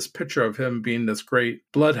painted this picture of him being this great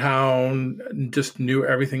bloodhound, just knew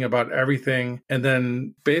everything about everything, and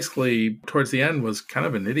then basically towards the end was kind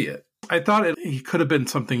of an idiot. I thought he could have been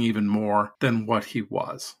something even more than what he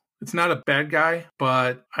was. It's not a bad guy,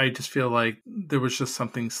 but I just feel like there was just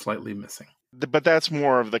something slightly missing. But that's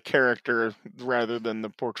more of the character rather than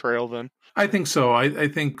the portrayal, then? I think so. I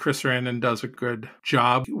think Chris Sarandon does a good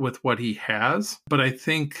job with what he has, but I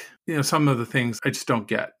think some of the things I just don't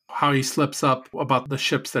get. How he slips up about the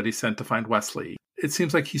ships that he sent to find Wesley. It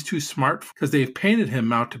seems like he's too smart because they've painted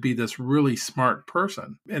him out to be this really smart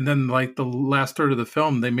person. And then like the last third of the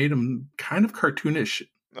film, they made him kind of cartoonish.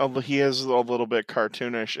 He is a little bit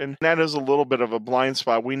cartoonish, and that is a little bit of a blind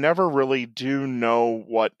spot. We never really do know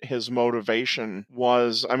what his motivation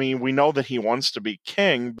was. I mean, we know that he wants to be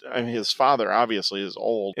king. I mean, his father obviously is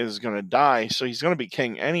old, is going to die, so he's going to be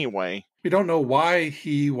king anyway. We don't know why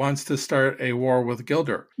he wants to start a war with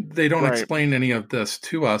Gilder. They don't explain any of this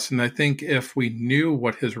to us. And I think if we knew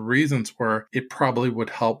what his reasons were, it probably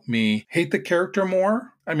would help me hate the character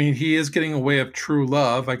more. I mean, he is getting away of true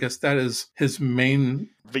love. I guess that is his main...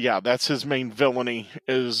 But yeah, that's his main villainy,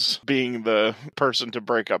 is being the person to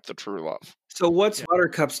break up the true love. So what's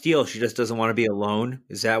Buttercup's deal? She just doesn't want to be alone?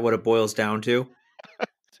 Is that what it boils down to?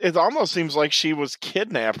 It almost seems like she was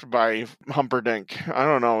kidnapped by Humperdinck. I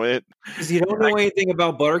don't know. Because you don't know anything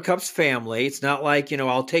about Buttercup's family. It's not like,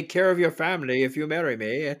 I'll take care of your family if you marry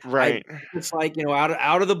me. Right. It's like,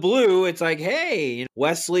 out of the blue, it's like, hey,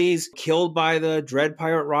 Wesley's killed by the Dread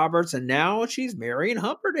Pirate Roberts, and now she's marrying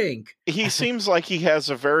Humperdinck. He seems like he has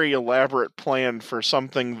a very elaborate plan for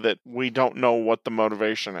something that we don't know what the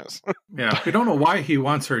motivation is. Yeah, we don't know why he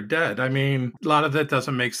wants her dead. I mean, a lot of that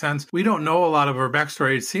doesn't make sense. We don't know a lot of her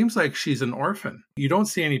backstory. It seems like she's an orphan. You don't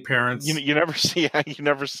see any parents. You never see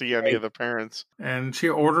any of the parents. And she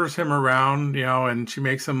orders him around, and she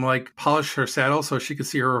makes him like polish her saddle so she can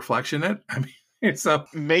see her reflection in it. I mean, it's a...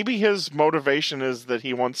 Maybe his motivation is that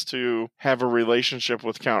he wants to have a relationship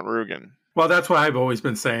with Count Rugen. Well, that's what I've always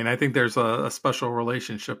been saying. I think there's a special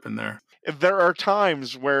relationship in there. There are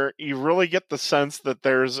times where you really get the sense that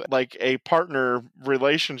there's like a partner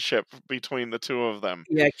relationship between the two of them.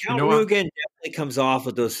 Yeah, Count Rugen definitely comes off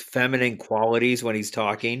with those feminine qualities when he's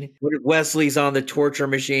talking. When Wesley's on the torture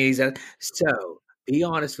machine, he says, so, be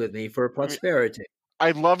honest with me for prosperity.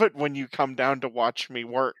 I love it when you come down to watch me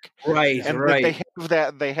work. Right, and right.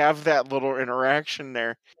 They have that little interaction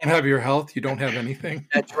there. You have your health, you don't have anything.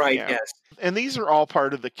 That's right, yes. And these are all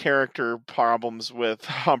part of the character problems with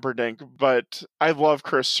Humperdinck, but I love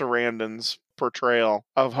Chris Sarandon's portrayal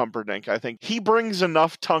of Humperdinck. I think he brings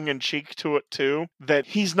enough tongue-in-cheek to it, too, that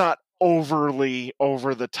he's not overly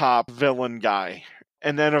over-the-top villain guy.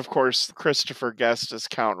 And then, of course, Christopher Guest as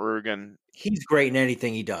Count Rugen. He's great in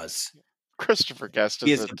anything he does. Christopher Guest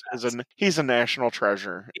he's a national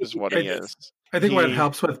treasure, is what he is. I think what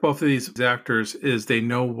helps with both of these actors is they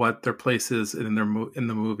know what their place is in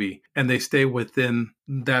the movie, and they stay within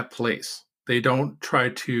that place. They don't try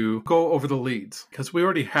to go over the leads, because we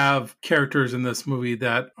already have characters in this movie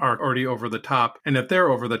that are already over the top, and if they're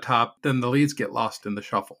over the top, then the leads get lost in the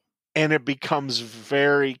shuffle. And it becomes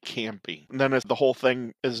very campy. And then the whole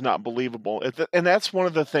thing is not believable. And that's one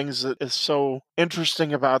of the things that is so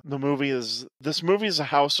interesting about the movie is this movie is a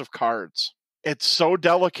house of cards. It's so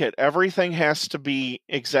delicate. Everything has to be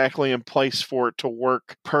exactly in place for it to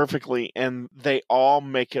work perfectly. And they all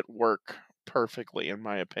make it work perfectly, in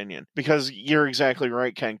my opinion. Because you're exactly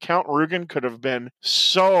right, Ken. Count Rugen could have been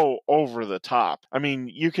so over the top. I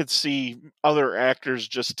mean, you could see other actors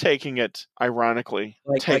just taking it, ironically.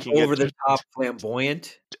 Like over the top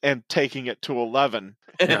flamboyant? And taking it to 11.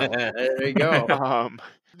 There you go.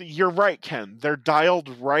 You're right, Ken. They're dialed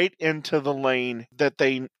right into the lane that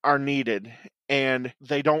they are needed. and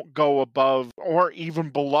they don't go above or even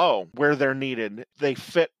below where they're needed. They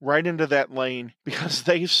fit right into that lane because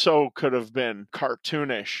they so could have been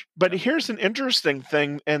cartoonish. But here's an interesting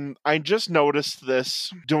thing, and I just noticed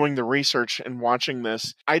this doing the research and watching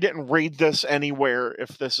this. I didn't read this anywhere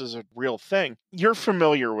if this is a real thing. You're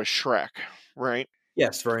familiar with Shrek, right?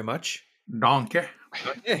 Yes, very much. Donkey.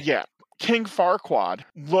 Yeah. King Farquaad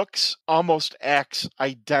acts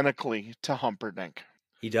identically to Humperdinck.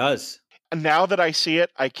 He does. And now that I see it,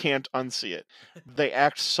 I can't unsee it. They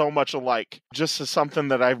act so much alike. Just as something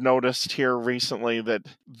that I've noticed here recently, that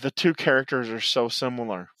the two characters are so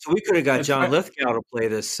similar. So we could have got It's John fine. Lithgow to play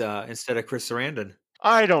this instead of Chris Sarandon.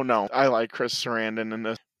 I don't know. I like Chris Sarandon in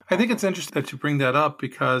this. I think it's interesting that you bring that up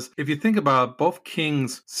because if you think about it, both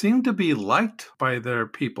kings seem to be liked by their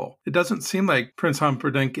people. It doesn't seem like Prince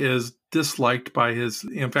Humperdinck is disliked by his.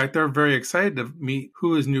 In fact, they're very excited to meet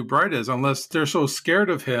who his new bride is, unless they're so scared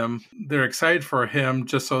of him. They're excited for him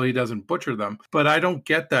just so he doesn't butcher them. But I don't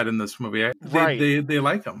get that in this movie. Right. They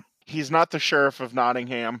like him. He's not the Sheriff of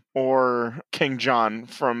Nottingham or King John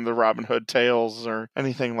from the Robin Hood tales or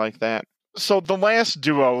anything like that. So the last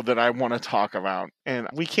duo that I want to talk about, and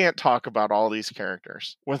we can't talk about all these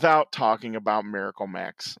characters without talking about Miracle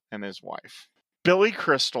Max and his wife. Billy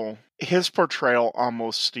Crystal, his portrayal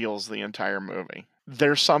almost steals the entire movie.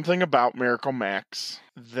 There's something about Miracle Max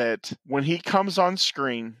that when he comes on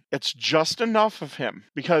screen, it's just enough of him.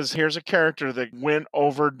 Because here's a character that, when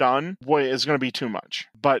overdone, boy, is going to be too much.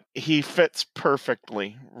 But he fits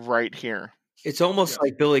perfectly right here. It's almost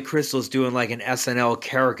like Billy Crystal's doing like an SNL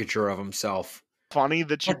caricature of himself. Funny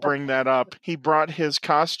that you bring that up. He brought his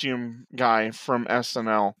costume guy from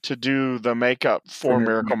SNL to do the makeup for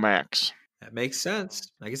Miracle Max. That makes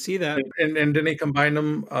sense. I can see that. And didn't he combine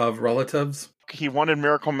them of relatives? He wanted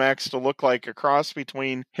Miracle Max to look like a cross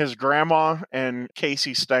between his grandma and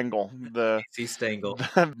Casey Stengel, the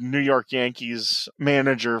New York Yankees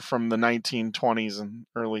manager from the 1920s and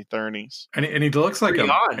early 30s. And he looks like him.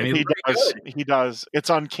 And He does. It's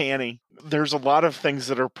uncanny. There's a lot of things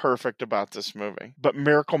that are perfect about this movie, but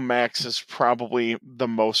Miracle Max is probably the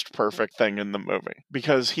most perfect thing in the movie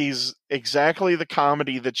because he's exactly the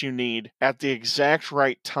comedy that you need at the exact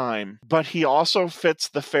right time, but he also fits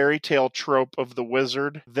the fairy tale trope of the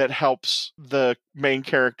wizard that helps the main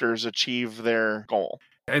characters achieve their goal.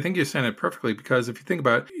 I think you're saying it perfectly because if you think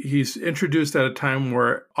about it, he's introduced at a time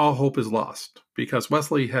where all hope is lost because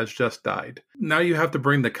Wesley has just died. Now you have to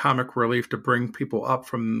bring the comic relief to bring people up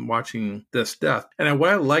from watching this death. And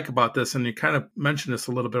what I like about this, and you kind of mentioned this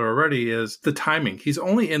a little bit already, is the timing. He's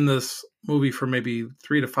only in this movie for maybe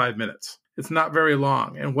 3 to 5 minutes. It's not very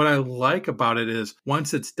long. And what I like about it is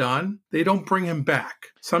once it's done, they don't bring him back.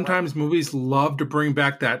 Sometimes movies love to bring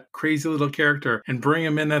back that crazy little character and bring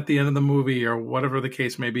him in at the end of the movie or whatever the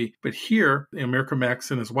case may be. But here, Miracle Max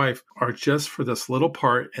and his wife are just for this little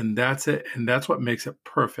part, and that's it. And that's what makes it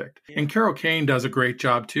perfect. And Carol Kane does a great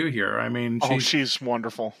job too here. I mean, she's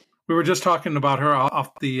wonderful. We were just talking about her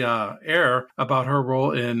off the air about her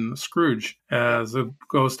role in Scrooge as a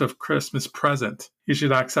ghost of Christmas Present. She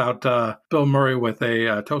knocks out Bill Murray with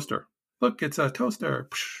a toaster. Look, it's a toaster.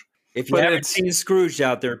 If you haven't seen Scrooge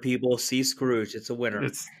out there, people, see Scrooge. It's a winner.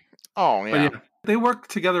 They work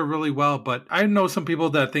together really well, but I know some people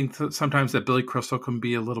that think sometimes that Billy Crystal can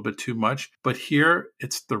be a little bit too much, but here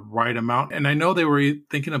it's the right amount. And I know they were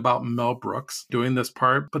thinking about Mel Brooks doing this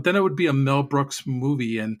part, but then it would be a Mel Brooks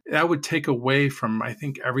movie, and that would take away from, I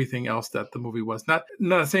think, everything else that the movie was.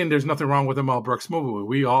 Not saying there's nothing wrong with a Mel Brooks movie.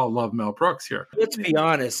 We all love Mel Brooks here. Let's be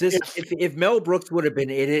honest. If Mel Brooks would have been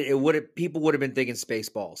in it, people would have been thinking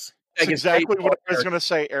Spaceballs. That's exactly what I was going to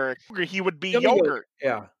say, Eric. He would be yogurt.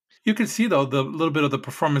 Yeah. You can see, though, the little bit of the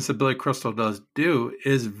performance that Billy Crystal does do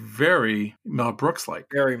is very Mel Brooks-like.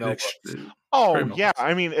 Very Mel Brooks. Yeah.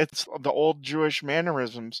 I mean, it's the old Jewish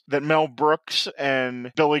mannerisms that Mel Brooks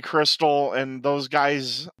and Billy Crystal and those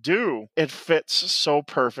guys do. It fits so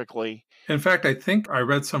perfectly. In fact, I think I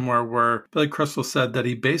read somewhere where Billy Crystal said that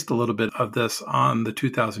he based a little bit of this on the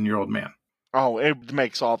 2,000-Year-Old Man. Oh, it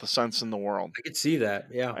makes all the sense in the world. I could see that,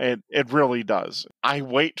 yeah. It really does. I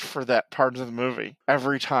wait for that part of the movie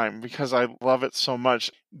every time because I love it so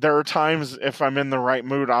much. There are times if I'm in the right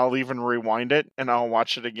mood, I'll even rewind it and I'll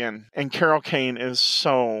watch it again. And Carol Kane is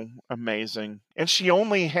so amazing. And she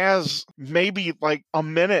only has maybe like a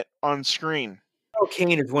minute on screen. Carol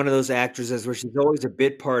Kane is one of those actresses where she's always a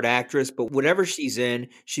bit part actress, but whatever she's in,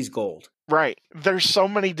 she's gold. Right. There's so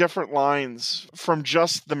many different lines from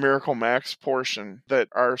just the Miracle Max portion that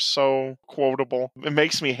are so quotable. It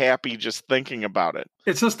makes me happy just thinking about it.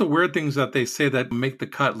 It's just the weird things that they say that make the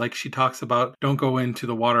cut. Like she talks about, don't go into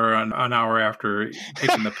the water an hour after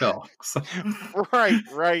taking the pill. So.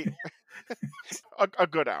 Right. A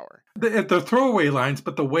good hour. They're throwaway lines,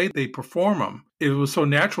 but the way they perform them, it was so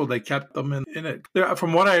natural they kept them in it.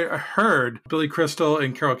 From what I heard, Billy Crystal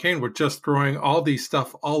and Carol Kane were just throwing all these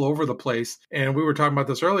stuff all over the place. And we were talking about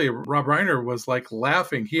this earlier. Rob Reiner was like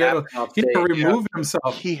laughing. He had to remove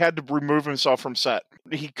himself. He had to remove himself from set.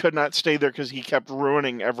 He could not stay there because he kept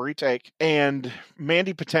ruining every take. And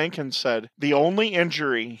Mandy Patinkin said the only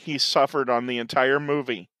injury he suffered on the entire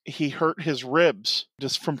movie, he hurt his ribs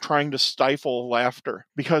just from trying to stifle laughter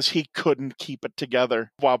because he couldn't keep it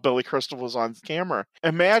together while Billy Crystal was on camera.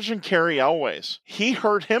 Imagine Cary Elwes. He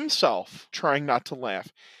hurt himself trying not to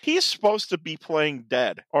laugh. He's supposed to be playing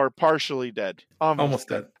dead or partially dead. Almost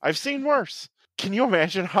dead. I've seen worse. Can you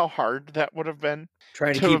imagine how hard that would have been?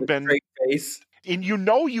 Trying to keep a straight face. And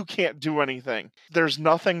you can't do anything. There's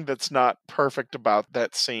nothing that's not perfect about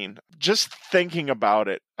that scene. Just thinking about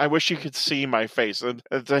it, I wish you could see my face.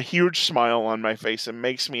 It's a huge smile on my face. It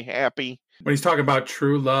makes me happy. When he's talking about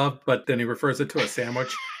true love, but then he refers it to a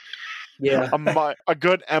sandwich. Yeah, a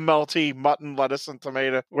good MLT, mutton, lettuce, and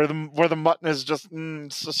tomato, where the mutton is just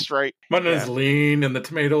so straight. Mutton is lean and the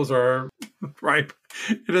tomatoes are ripe.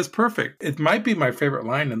 It is perfect. It might be my favorite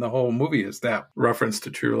line in the whole movie is that reference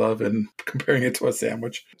to true love and comparing it to a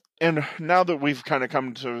sandwich. And now that we've kind of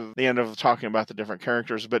come to the end of talking about the different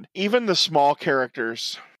characters, but even the small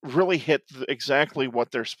characters really hit exactly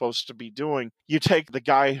what they're supposed to be doing. You take the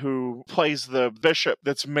guy who plays the bishop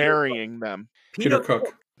that's marrying them. Peter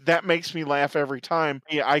Cook. That makes me laugh every time.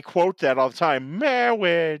 Yeah, I quote that all the time.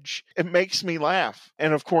 Marriage. It makes me laugh.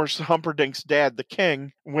 And of course, Humperdinck's dad, the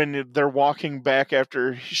king, when they're walking back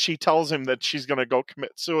after she tells him that she's going to go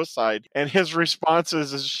commit suicide. And his response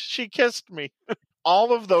is she kissed me.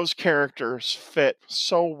 All of those characters fit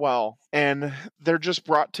so well, and they're just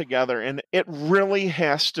brought together. And it really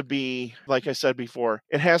has to be, like I said before,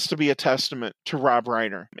 it has to be a testament to Rob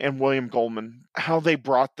Reiner and William Goldman, how they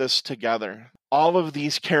brought this together. All of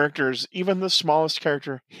these characters, even the smallest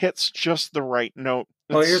character, hits just the right note.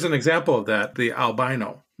 Well, here's an example of that. The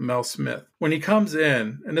albino, Mel Smith. When he comes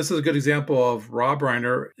in, and this is a good example of Rob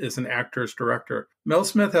Reiner is an actor's director. Mel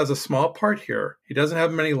Smith has a small part here. He doesn't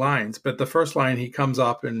have many lines, but the first line he comes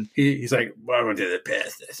up and he's like, "Welcome to the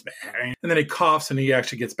business, man." And then he coughs and he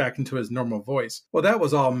actually gets back into his normal voice. Well, that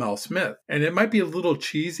was all Mel Smith. And it might be a little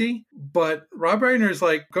cheesy, but Rob Reiner's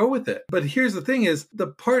like, go with it. But here's the thing is the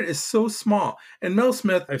part is so small. And Mel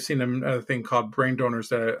Smith, I've seen him in a thing called Brain Donors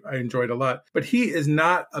that I enjoyed a lot, but he is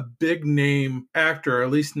not a big name actor,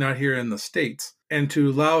 at least not here in the States. And to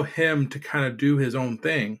allow him to kind of do his own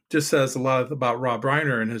thing just says a lot about Rob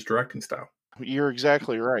Reiner and his directing style. You're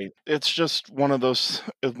exactly right. It's just one of those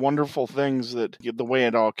wonderful things that the way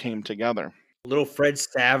it all came together. Little Fred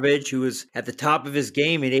Savage, who was at the top of his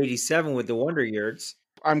game in '87 with the Wonder Years.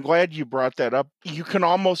 I'm glad you brought that up. You can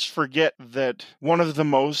almost forget that one of the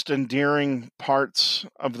most endearing parts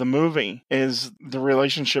of the movie is the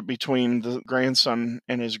relationship between the grandson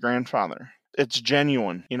and his grandfather. It's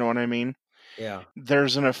genuine, you know what I mean? Yeah.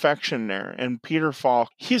 There's an affection there. And Peter Falk,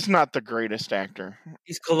 he's not the greatest actor.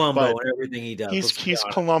 He's Columbo in everything he does. He's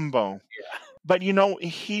Columbo. Yeah. But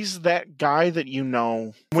he's that guy that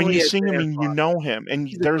when you see him and you know him,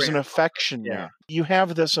 and there's an affection there. You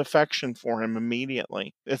have this affection for him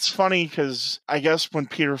immediately. It's funny because I guess when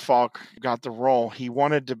Peter Falk got the role, he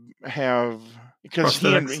wanted to have... Because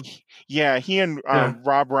he and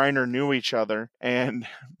Rob Reiner knew each other, and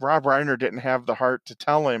Rob Reiner didn't have the heart to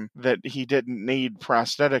tell him that he didn't need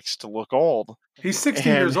prosthetics to look old. He's 60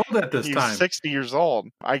 years old at this time. He's 60 years old.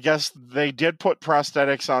 I guess they did put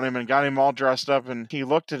prosthetics on him and got him all dressed up, and he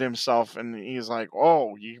looked at himself and he's like,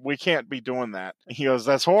 "Oh, we can't be doing that." He goes,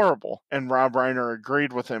 "That's horrible." And Rob Reiner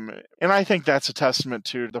agreed with him. And I think that's a testament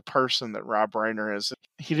to the person that Rob Reiner is.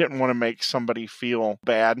 He didn't want to make somebody feel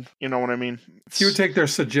bad. You know what I mean? He would take their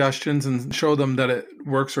suggestions and show them that it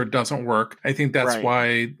works or it doesn't work. I think that's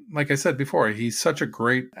why, like I said before, he's such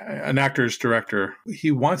an actor's director.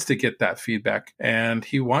 He wants to get that feedback and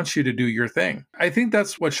he wants you to do your thing. I think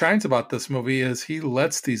that's what shines about this movie is he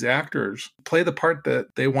lets these actors play the part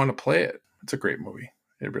that they want to play it. It's a great movie.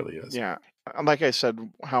 It really is. Yeah. Like I said,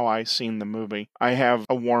 how I seen the movie, I have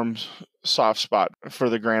a warm, soft spot for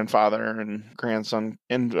the grandfather and grandson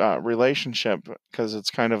in relationship because it's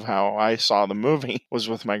kind of how I saw the movie was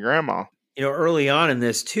with my grandma. Early on in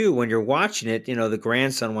this too, when you're watching it, the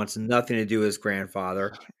grandson wants nothing to do with his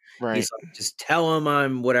grandfather. Right. He's like, just tell him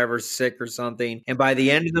I'm whatever sick or something. And by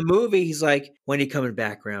the end of the movie, he's like, when are you coming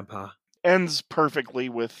back, Grandpa? Ends perfectly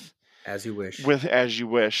with As you wish. As You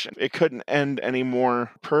Wish. It couldn't end any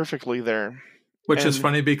more perfectly there. Which is And-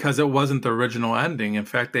 funny because it wasn't the original ending. In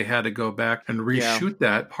fact, they had to go back and reshoot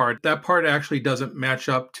that part. That part actually doesn't match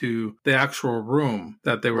up to the actual room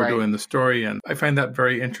that they were Right. doing the story in. I find that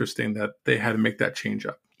very interesting that they had to make that change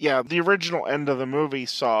up. Yeah, the original end of the movie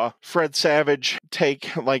saw Fred Savage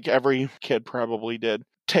take, like every kid probably did,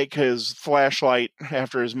 take his flashlight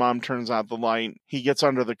after his mom turns out the light. He gets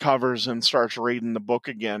under the covers and starts reading the book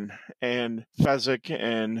again. And Fezzik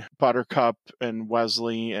and Buttercup and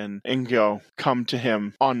Wesley and Ingo come to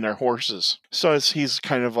him on their horses. So as he's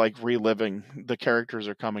kind of like reliving, the characters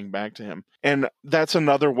are coming back to him. And that's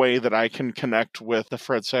another way that I can connect with the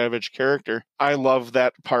Fred Savage character. I love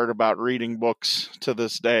that part about reading books to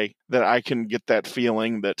this day, that I can get that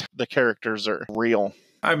feeling that the characters are real.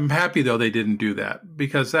 I'm happy, though, they didn't do that,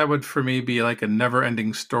 because that would, for me, be like a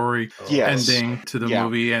never-ending story ending to the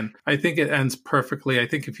movie, and I think it ends perfectly. I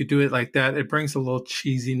think if you do it like that, it brings a little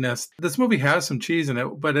cheesiness. This movie has some cheese in it,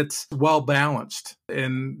 but it's well-balanced,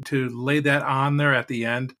 and to lay that on there at the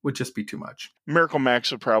end would just be too much. Miracle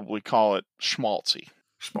Max would probably call it schmaltzy.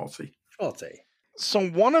 Schmaltzy. So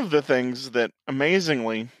one of the things that,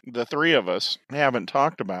 amazingly, the three of us haven't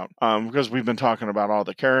talked about, because we've been talking about all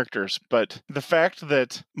the characters, but the fact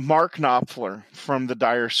that Mark Knopfler from the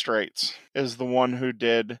Dire Straits is the one who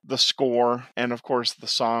did the score and, of course, the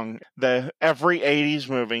song. Every 80s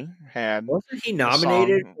movie had. Wasn't he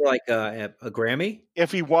nominated for like a Grammy?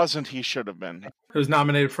 If he wasn't, he should have been. It was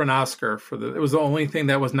nominated for an Oscar. It was the only thing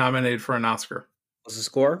that was nominated for an Oscar. Was the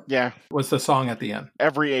score? Yeah. Was the song at the end.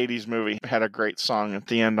 Every 80s movie had a great song at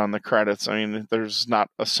the end on the credits. I mean, there's not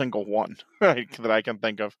a single one that I can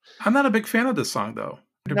think of. I'm not a big fan of this song, though.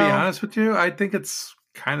 To be honest with you, I think it's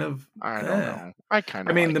kind of... I don't know.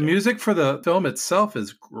 I mean, the music for the film itself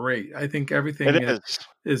is great. I think everything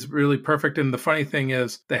is really perfect. And the funny thing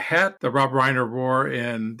is, the hat that Rob Reiner wore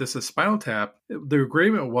in This Is Spinal Tap, the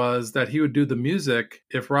agreement was that he would do the music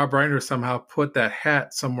if Rob Reiner somehow put that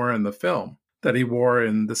hat somewhere in the film that he wore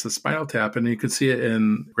in This Is Spinal Tap, and you could see it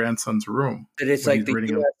in grandson's room. It's like the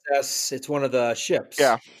USS, it's one of the ships.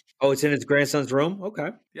 Yeah. Oh, it's in his grandson's room?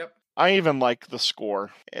 Okay. Yep. I even like the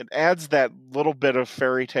score. It adds that little bit of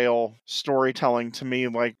fairy tale storytelling to me,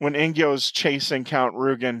 like when Ingo's chasing Count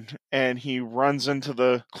Rugen and he runs into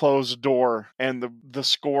the closed door and the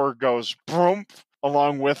score goes boom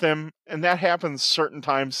along with him. And that happens certain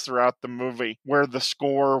times throughout the movie where the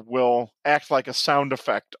score will act like a sound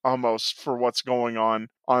effect almost for what's going on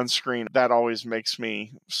screen. That always makes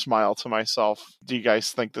me smile to myself. Do you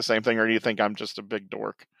guys think the same thing, or do you think I'm just a big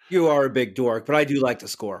dork? You are a big dork, but I do like the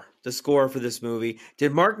score. The score for this movie.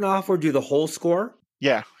 Did Mark Knopfler do the whole score?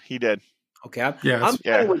 Yeah, he did. Okay.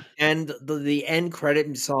 I'm with the end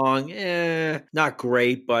credit song, not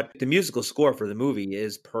great, but the musical score for the movie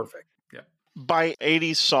is perfect. Yeah. By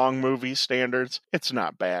 80s song movie standards, it's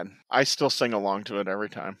not bad. I still sing along to it every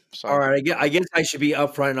time. So. All right, I guess I should be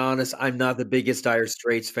upfront and honest. I'm not the biggest Dire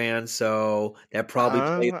Straits fan, so that probably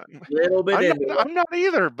played a little bit I'm not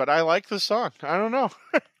either, but I like the song. I don't know.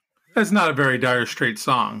 It's not a very Dire Straits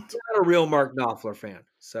song. I'm not a real Mark Knopfler fan,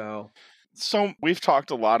 so we've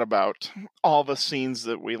talked a lot about all the scenes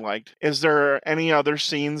that we liked. Is there any other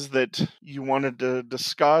scenes that you wanted to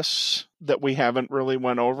discuss that we haven't really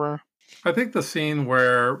went over? I think the scene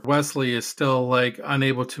where Wesley is still like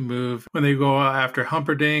unable to move when they go after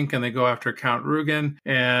Humperdinck and they go after Count Rugen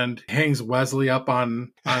and hangs Wesley up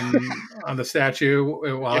on the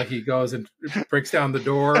statue while he goes and breaks down the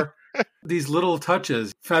door. These little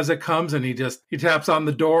touches. Fezzik comes and he taps on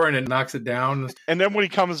the door and it knocks it down. And then when he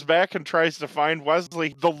comes back and tries to find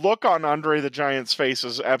Wesley, the look on Andre the Giant's face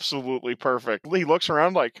is absolutely perfect. He looks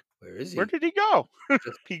around like, where is he? Where did he go?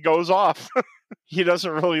 He goes off. He doesn't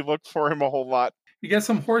really look for him a whole lot. You get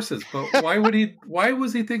some horses, but why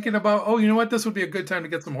was he thinking about, oh, you know what, this would be a good time to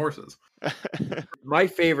get some horses? My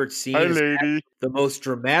favorite scene is the most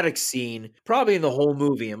dramatic scene, probably in the whole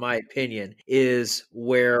movie, in my opinion, is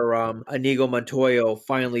where Inigo Montoya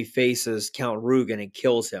finally faces Count Rugen and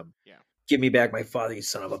kills him. Yeah. Give me back my father, you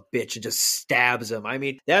son of a bitch, and just stabs him. I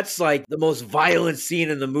mean, that's like the most violent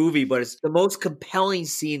scene in the movie, but it's the most compelling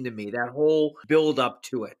scene to me, that whole build up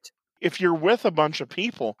to it. If you're with a bunch of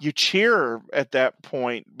people, you cheer at that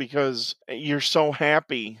point because you're so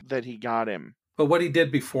happy that he got him. But what he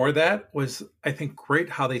did before that was, I think, great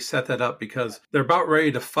how they set that up because they're about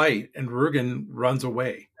ready to fight and Rugen runs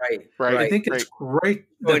away. Right. Right. I think it's great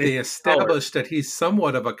Oh, that and they it's established that he's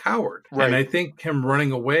somewhat of a coward. And Right. I think him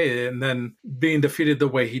running away and then being defeated the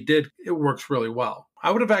way he did, it works really well. I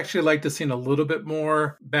would have actually liked to seen a little bit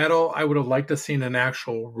more battle. I would have liked to seen an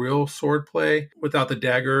actual real sword play without the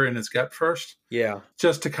dagger in his gut first, Yeah.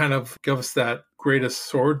 just to kind of give us that greatest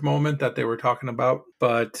sword moment that they were talking about.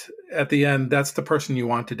 But at the end, that's the person you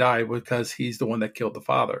want to die because he's the one that killed the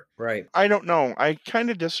father. Right. I don't know. I kind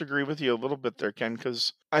of disagree with you a little bit there, Ken,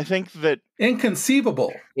 because I think that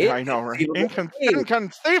Inconceivable. I know, right?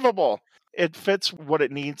 Inconceivable. It fits what it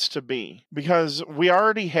needs to be because we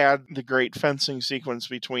already had the great fencing sequence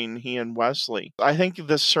between he and Wesley. I think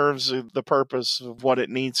this serves the purpose of what it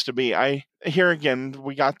needs to be. Here again,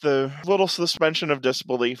 we got the little suspension of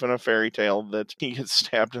disbelief in a fairy tale that he gets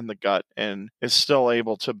stabbed in the gut and is still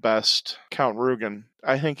able to best Count Rugen.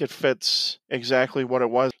 I think it fits exactly what it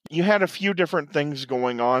was. You had a few different things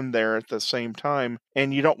going on there at the same time,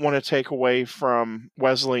 and you don't want to take away from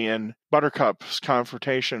Wesley and Buttercup's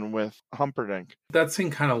confrontation with Humperdinck. That scene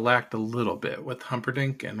kind of lacked a little bit with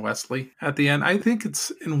Humperdinck and Wesley at the end. I think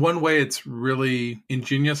it's, in one way, it's really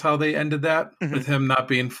ingenious how they ended that with him not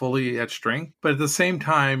being fully at strength. But at the same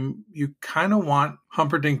time, you kind of want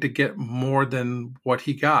Humperdinck to get more than what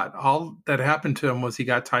he got. All that happened to him was he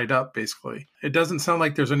got tied up, basically. It doesn't sound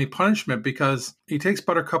like there's any punishment because he takes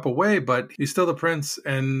Buttercup away, but he's still the prince,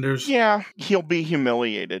 and there's... Yeah, he'll be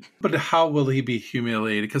humiliated. But how will he be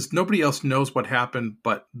humiliated? Because nobody else knows what happened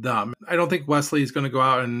but them. I don't think Wesley is going to go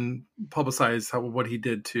out and publicize what he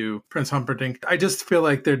did to Prince Humperdinck. I just feel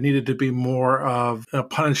like there needed to be more of a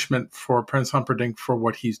punishment for Prince Humperdinck for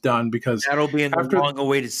what he's done, because... That'll be in the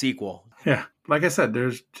long-awaited sequel. Yeah. Like I said,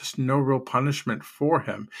 there's just no real punishment for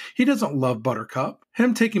him. He doesn't love Buttercup.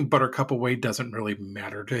 Him taking Buttercup away doesn't really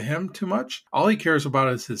matter to him too much. All he cares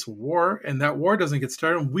about is his war, and that war doesn't get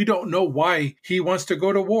started. We don't know why he wants to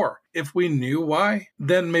go to war. If we knew why,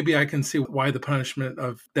 then maybe I can see why the punishment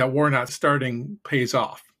of that war not starting pays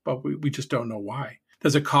off. But we just don't know why.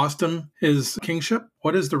 Does it cost him his kingship?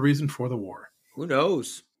 What is the reason for the war? Who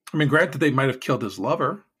knows? I mean, granted, they might have killed his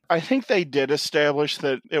lover. I think they did establish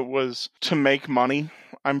that it was to make money.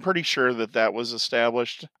 I'm pretty sure that was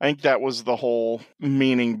established. I think that was the whole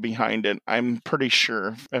meaning behind it. I'm pretty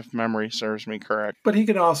sure, if memory serves me correct. But he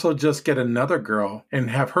could also just get another girl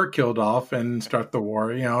and have her killed off and start the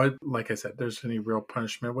war. You know, like I said, there's any real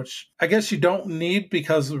punishment, which I guess you don't need,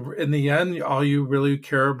 because in the end, all you really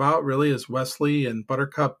care about really is Wesley and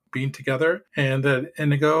Buttercup being together, and that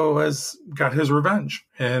Inigo has got his revenge.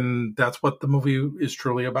 And that's what the movie is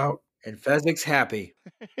truly about. And Fezzik's happy.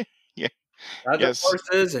 Yeah. Yes.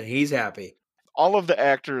 Horses, and he's happy. All of the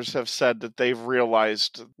actors have said that they've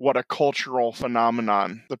realized what a cultural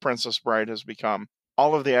phenomenon The Princess Bride has become.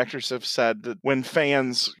 All of the actors have said that when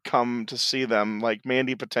fans come to see them, like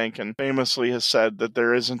Mandy Patinkin famously has said that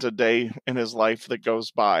there isn't a day in his life that goes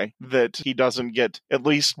by that he doesn't get at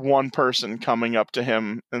least one person coming up to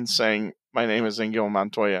him and saying, "My name is Inigo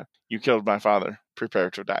Montoya. You killed my father. Prepare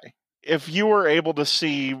to die." If you were able to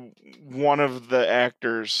see one of the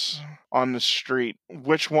actors on the street,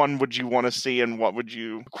 which one would you want to see, and what would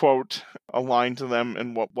you quote a line to them,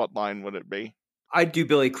 and what line would it be? I'd do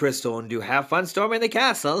Billy Crystal and do Have Fun Storming the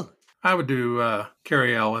Castle. I would do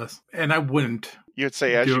Carrie Ellis, and I wouldn't. You'd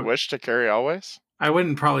say As You Wish to Carrie Ellis? I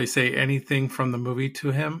wouldn't probably say anything from the movie to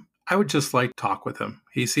him. I would just like to talk with him.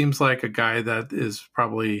 He seems like a guy that is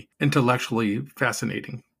probably intellectually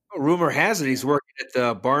fascinating. Rumor has it he's working at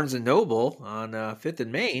the Barnes & Noble on 5th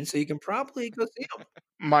and Main, so you can probably go see him.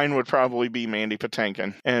 Mine would probably be Mandy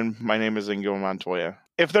Patinkin, and my name is Inigo Montoya.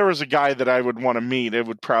 If there was a guy that I would want to meet, it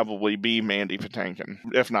would probably be Mandy Patinkin,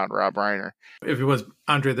 if not Rob Reiner. If it was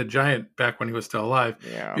Andre the Giant back when he was still alive,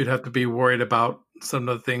 you'd have to be worried about some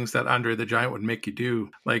of the things that Andre the Giant would make you do,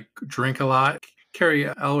 like drink a lot. Carrie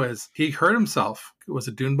Elwes, he hurt himself. Was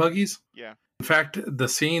it dune buggies? Yeah. In fact, the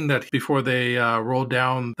scene that before they roll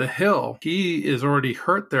down the hill, he is already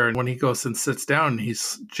hurt there. And when he goes and sits down,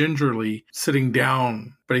 he's gingerly sitting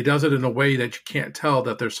down, but he does it in a way that you can't tell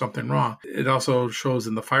that there's something wrong. It also shows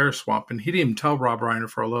in the fire swamp. And he didn't even tell Rob Reiner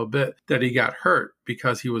for a little bit that he got hurt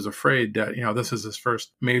because he was afraid that, this is his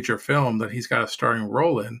first major film that he's got a starring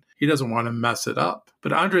role in. He doesn't want to mess it up.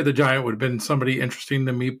 But Andre the Giant would have been somebody interesting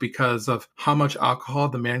to meet because of how much alcohol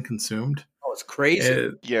the man consumed. It's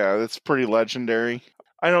crazy. Yeah, that's pretty legendary.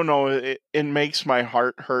 I don't know. It makes my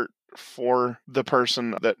heart hurt for the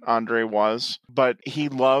person that Andre was, but he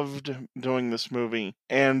loved doing this movie.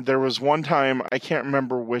 And there was one time, I can't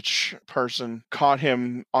remember which person caught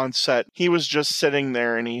him on set. He was just sitting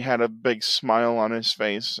there and he had a big smile on his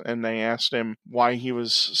face, and they asked him why he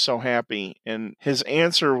was so happy. And his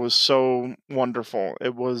answer was so wonderful.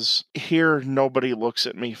 It was, "Here, nobody looks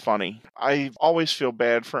at me funny." I always feel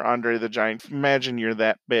bad for Andre the Giant. Imagine you're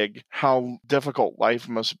that big, how difficult life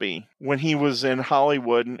must be. When he was in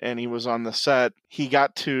Hollywood and he was on the set, he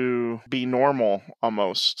got to be normal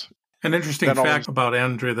almost. An interesting fact about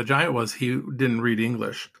Andre the Giant was he didn't read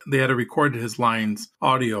English. They had to record his lines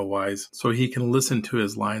audio-wise so he can listen to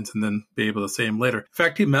his lines and then be able to say them later. In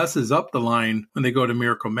fact, he messes up the line when they go to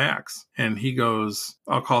Miracle Max, and he goes,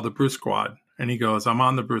 "I'll call the Brute Squad." And he goes, "I'm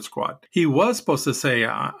on the Brute Squad." He was supposed to say,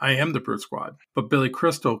 I am the Brute Squad. But Billy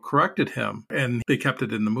Crystal corrected him, and they kept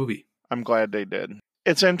it in the movie. I'm glad they did.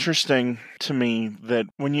 It's interesting to me that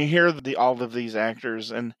when you hear all of these actors,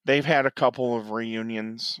 and they've had a couple of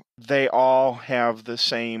reunions, they all have the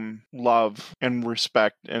same love and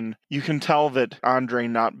respect. And you can tell that Andre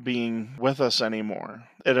not being with us anymore,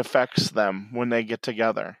 it affects them when they get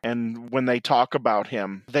together. And when they talk about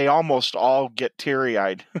him, they almost all get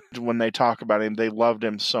teary-eyed when they talk about him. They loved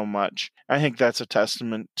him so much. I think that's a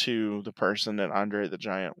testament to the person that Andre the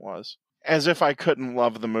Giant was. As if I couldn't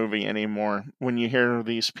love the movie anymore. When you hear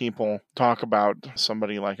these people talk about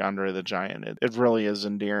somebody like Andre the Giant, it really is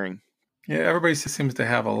endearing. Yeah, everybody seems to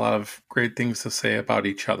have a lot of great things to say about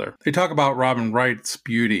each other. They talk about Robin Wright's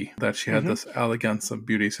beauty, that she had this elegance of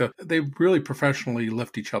beauty. So they really professionally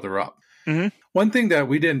lift each other up. Mm-hmm. One thing that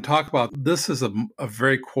we didn't talk about, this is a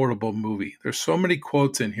very quotable movie. There's so many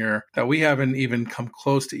quotes in here that we haven't even come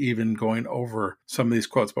close to even going over some of these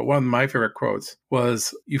quotes. But one of my favorite quotes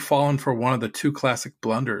was, "You've fallen for one of the two classic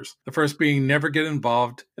blunders. The first being never get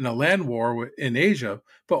involved in a land war in Asia,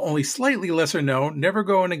 but only slightly lesser known, never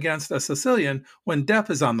going against a Sicilian when death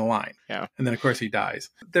is on the line." Yeah. And then, of course, he dies.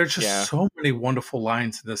 There's just so many wonderful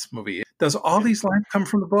lines in this movie. Does all these lines come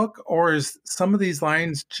from the book, or is some of these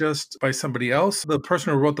lines just by somebody else? The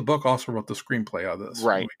person who wrote the book also wrote the screenplay of this.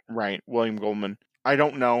 Right. William Goldman. I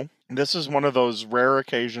don't know. This is one of those rare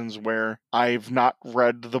occasions where I've not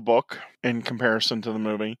read the book in comparison to the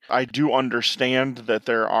movie. I do understand that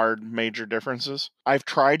there are major differences. I've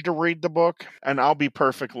tried to read the book, and I'll be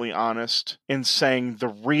perfectly honest in saying the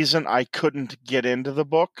reason I couldn't get into the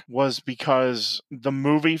book was because the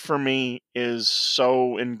movie for me is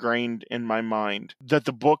so ingrained in my mind that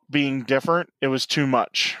the book being different, it was too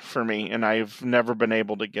much for me, and I've never been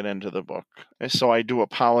able to get into the book. So I do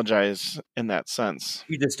apologize in that sense.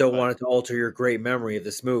 You just don't want it to alter your great memory of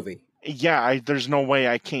this movie. Yeah, there's no way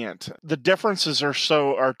I can't. The differences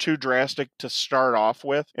are too drastic to start off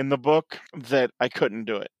with in the book that I couldn't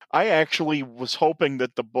do it. I actually was hoping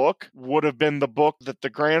that the book would have been the book that the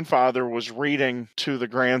grandfather was reading to the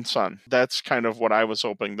grandson. That's kind of what I was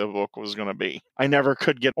hoping the book was going to be. I never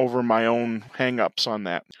could get over my own hang-ups on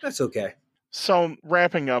that. That's okay. So,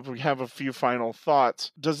 wrapping up, we have a few final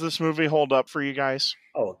thoughts. Does this movie hold up for you guys?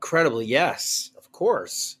 Oh, incredibly, yes. Of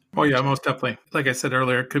course. Oh, yeah, most definitely. Like I said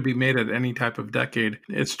earlier, it could be made at any type of decade.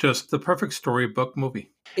 It's just the perfect storybook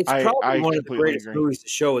movie. It's probably one of the greatest movies to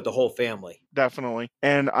show with the whole family. Definitely.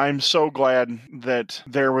 And I'm so glad that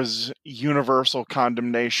there was universal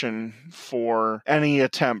condemnation for any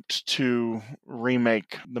attempt to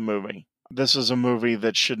remake the movie. This is a movie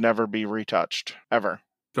that should never be retouched, ever.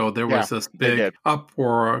 So there was this big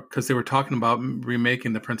uproar because they were talking about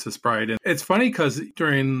remaking The Princess Bride. And it's funny because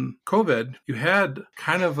during COVID, you had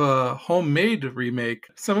kind of a homemade remake.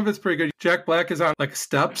 Some of it's pretty good. Jack Black is on like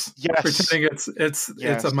steps, pretending it's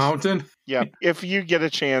a mountain. Yeah. If you get a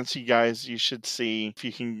chance, you guys, you should see, if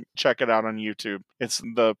you can check it out on YouTube. It's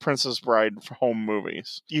the Princess Bride for home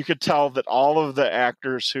movies. You could tell that all of the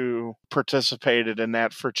actors who participated in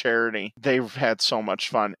that for charity, they've had so much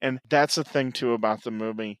fun. And that's the thing too about the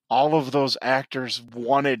movie. All of those actors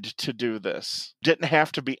wanted to do this. Didn't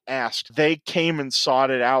have to be asked. They came and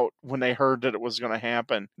sought it out when they heard that it was going to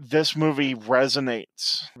happen. This movie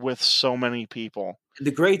resonates with so many people.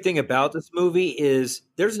 The great thing about this movie is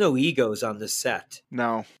there's no egos on this set.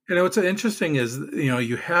 No. You know, what's interesting is,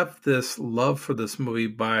 you have this love for this movie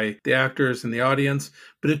by the actors and the audience,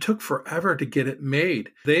 but it took forever to get it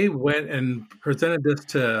made. They went and presented this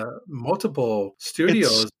to multiple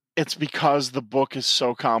studios. It's because the book is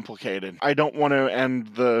so complicated. I don't want to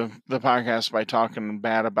end the podcast by talking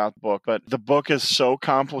bad about the book, but the book is so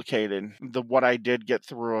complicated, what I did get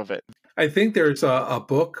through of it. I think there's a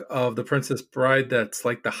book of The Princess Bride that's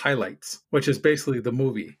like the highlights, which is basically the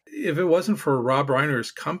movie. if it wasn't for Rob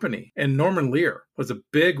Reiner's company, and Norman Lear was a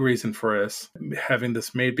big reason for us having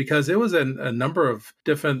this made, because it was a number of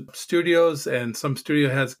different studios, and some studio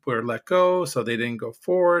heads were let go, so they didn't go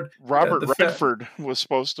forward. Robert Redford was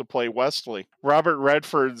supposed to play Wesley. Robert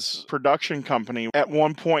Redford's production company at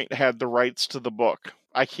one point had the rights to the book.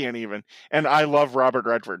 I can't even. And I love Robert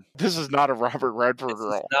Redford. This is not a Robert Redford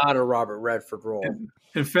role. Not a Robert Redford role.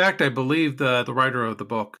 In fact, I believe the writer of the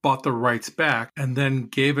book bought the rights back and then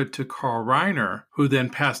gave it to Carl Reiner, who then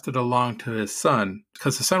passed it along to his son,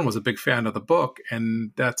 because the son was a big fan of the book,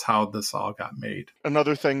 and that's how this all got made.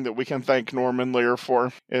 Another thing that we can thank Norman Lear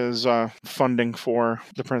for is funding for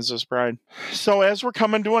The Princess Bride. So as we're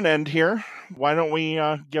coming to an end here, why don't we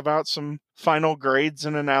give out some final grades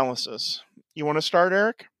and analysis? You want to start,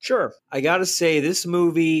 Eric? Sure. I got to say, this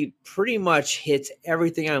movie pretty much hits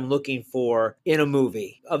everything I'm looking for in a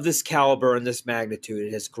movie of this caliber and this magnitude.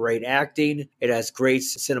 It has great acting. It has great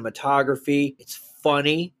cinematography. It's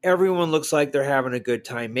funny. Everyone looks like they're having a good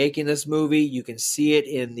time making this movie. You can see it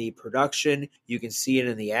in the production. You can see it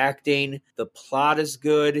in the acting. The plot is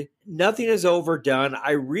good. Nothing is overdone.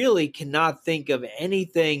 I really cannot think of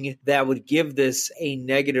anything that would give this a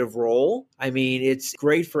negative role. I mean, it's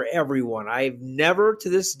great for everyone. I have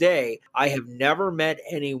never met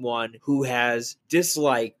anyone who has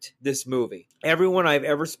disliked this movie. Everyone I've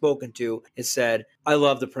ever spoken to has said, I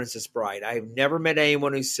love The Princess Bride. I've never met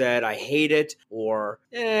anyone who said, I hate it, or,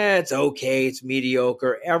 it's okay, it's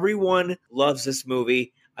mediocre. Everyone loves this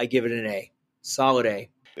movie. I give it an A. Solid A.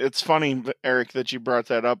 It's funny, Eric, that you brought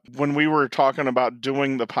that up. When we were talking about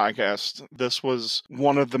doing the podcast, this was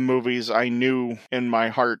one of the movies I knew in my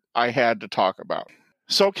heart I had to talk about.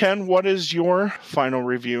 So, Ken, what is your final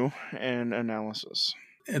review and analysis?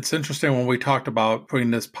 It's interesting, when we talked about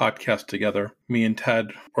putting this podcast together, me and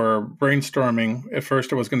Ted were brainstorming. At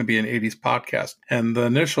first, it was going to be an 80s podcast, and the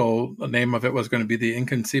initial name of it was going to be the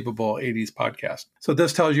Inconceivable 80s Podcast. So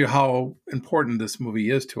this tells you how important this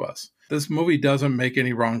movie is to us. This movie doesn't make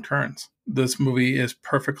any wrong turns. This movie is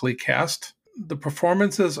perfectly cast. The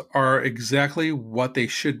performances are exactly what they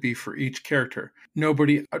should be for each character.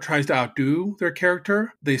 Nobody tries to outdo their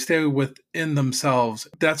character. They stay within themselves.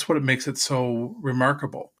 That's what makes it so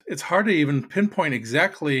remarkable. It's hard to even pinpoint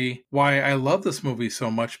exactly why I love this movie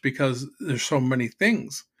so much, because there's so many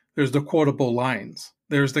things. There's the quotable lines.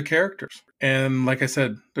 There's the characters. And like I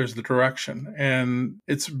said, there's the direction. And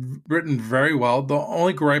it's written very well. The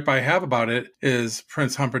only gripe I have about it is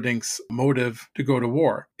Prince Humperdinck's motive to go to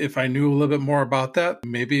war. If I knew a little bit more about that,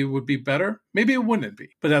 maybe it would be better. Maybe it wouldn't be.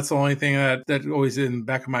 But that's the only thing that always in the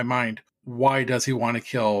back of my mind. Why does he want to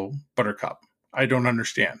kill Buttercup? I don't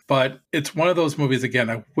understand. But it's one of those movies, again,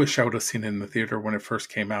 I wish I would have seen it in the theater when it first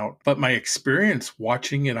came out. But my experience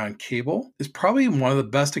watching it on cable is probably one of the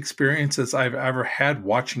best experiences I've ever had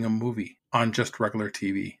watching a movie on just regular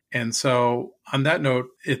TV. And so on that note,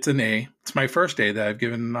 it's an A. It's my first A that I've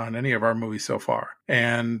given on any of our movies so far.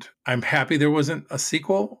 And I'm happy there wasn't a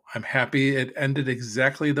sequel. I'm happy it ended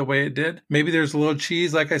exactly the way it did. Maybe there's a little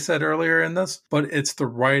cheese, like I said earlier in this, but it's the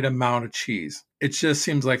right amount of cheese. It just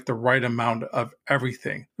seems like the right amount of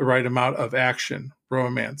everything, the right amount of action,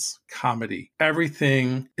 romance, comedy.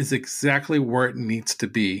 Everything is exactly where it needs to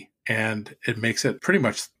be. And it makes it pretty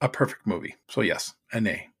much a perfect movie. So yes, an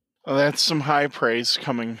A. Well, that's some high praise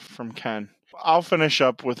coming from Ken. I'll finish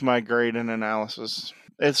up with my grade and analysis.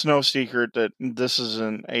 It's no secret that this is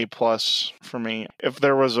an A+ for me. If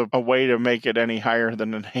there was a way to make it any higher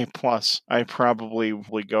than an A+, I probably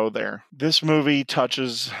would go there. This movie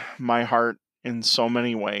touches my heart in so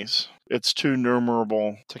many ways. It's too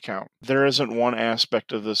numerable to count. There isn't one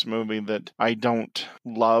aspect of this movie that I don't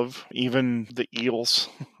love. Even the eels,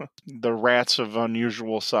 the rats of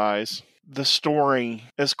unusual size. The story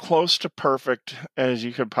is close to perfect as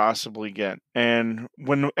you could possibly get. And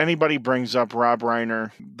when anybody brings up Rob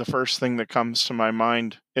Reiner, the first thing that comes to my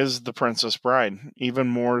mind is The Princess Bride, even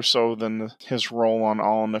more so than his role on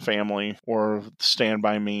All in the Family or Stand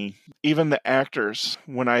By Me. Even the actors,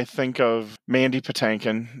 when I think of Mandy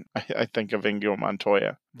Patinkin, I think of Inigo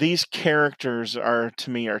Montoya. These characters to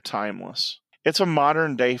me, are timeless. It's a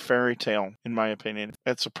modern day fairy tale, in my opinion.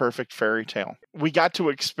 It's a perfect fairy tale. We got to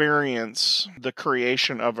experience the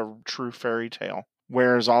creation of a true fairy tale,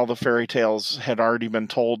 whereas all the fairy tales had already been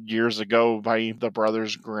told years ago by the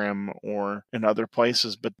Brothers Grimm or in other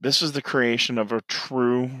places. But this is the creation of a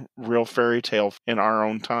true, real fairy tale in our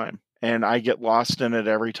own time. And I get lost in it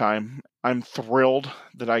every time. I'm thrilled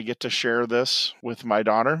that I get to share this with my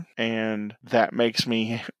daughter, and that makes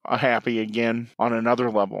me happy again on another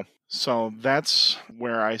level. So that's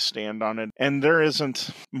where I stand on it. And there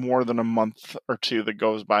isn't more than a month or two that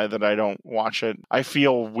goes by that I don't watch it. I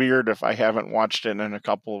feel weird if I haven't watched it in a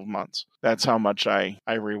couple of months. That's how much I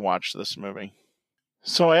rewatch this movie.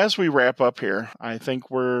 So as we wrap up here, I think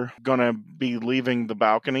we're going to be leaving the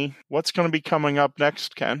balcony. What's going to be coming up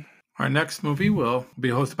next, Ken? Our next movie will be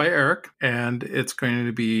hosted by Eric, and it's going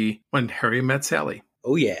to be When Harry Met Sally.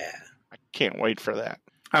 Oh, yeah. I can't wait for that.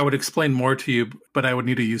 I would explain more to you, but I would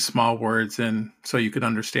need to use small words and so you could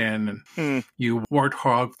understand. And you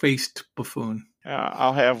warthog-faced buffoon.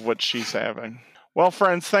 I'll have what she's having. Well,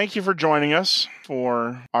 friends, thank you for joining us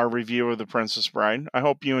for our review of The Princess Bride. I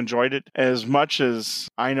hope you enjoyed it as much as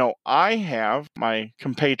I know I have. My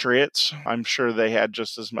compatriots, I'm sure they had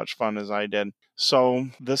just as much fun as I did. So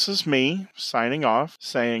this is me signing off,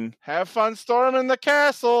 saying, have fun storming the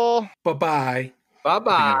castle. Bye-bye.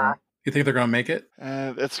 Bye-bye. You think they're going to make it?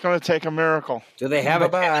 It's going to take a miracle. Do they have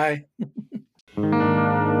it? Bye-bye.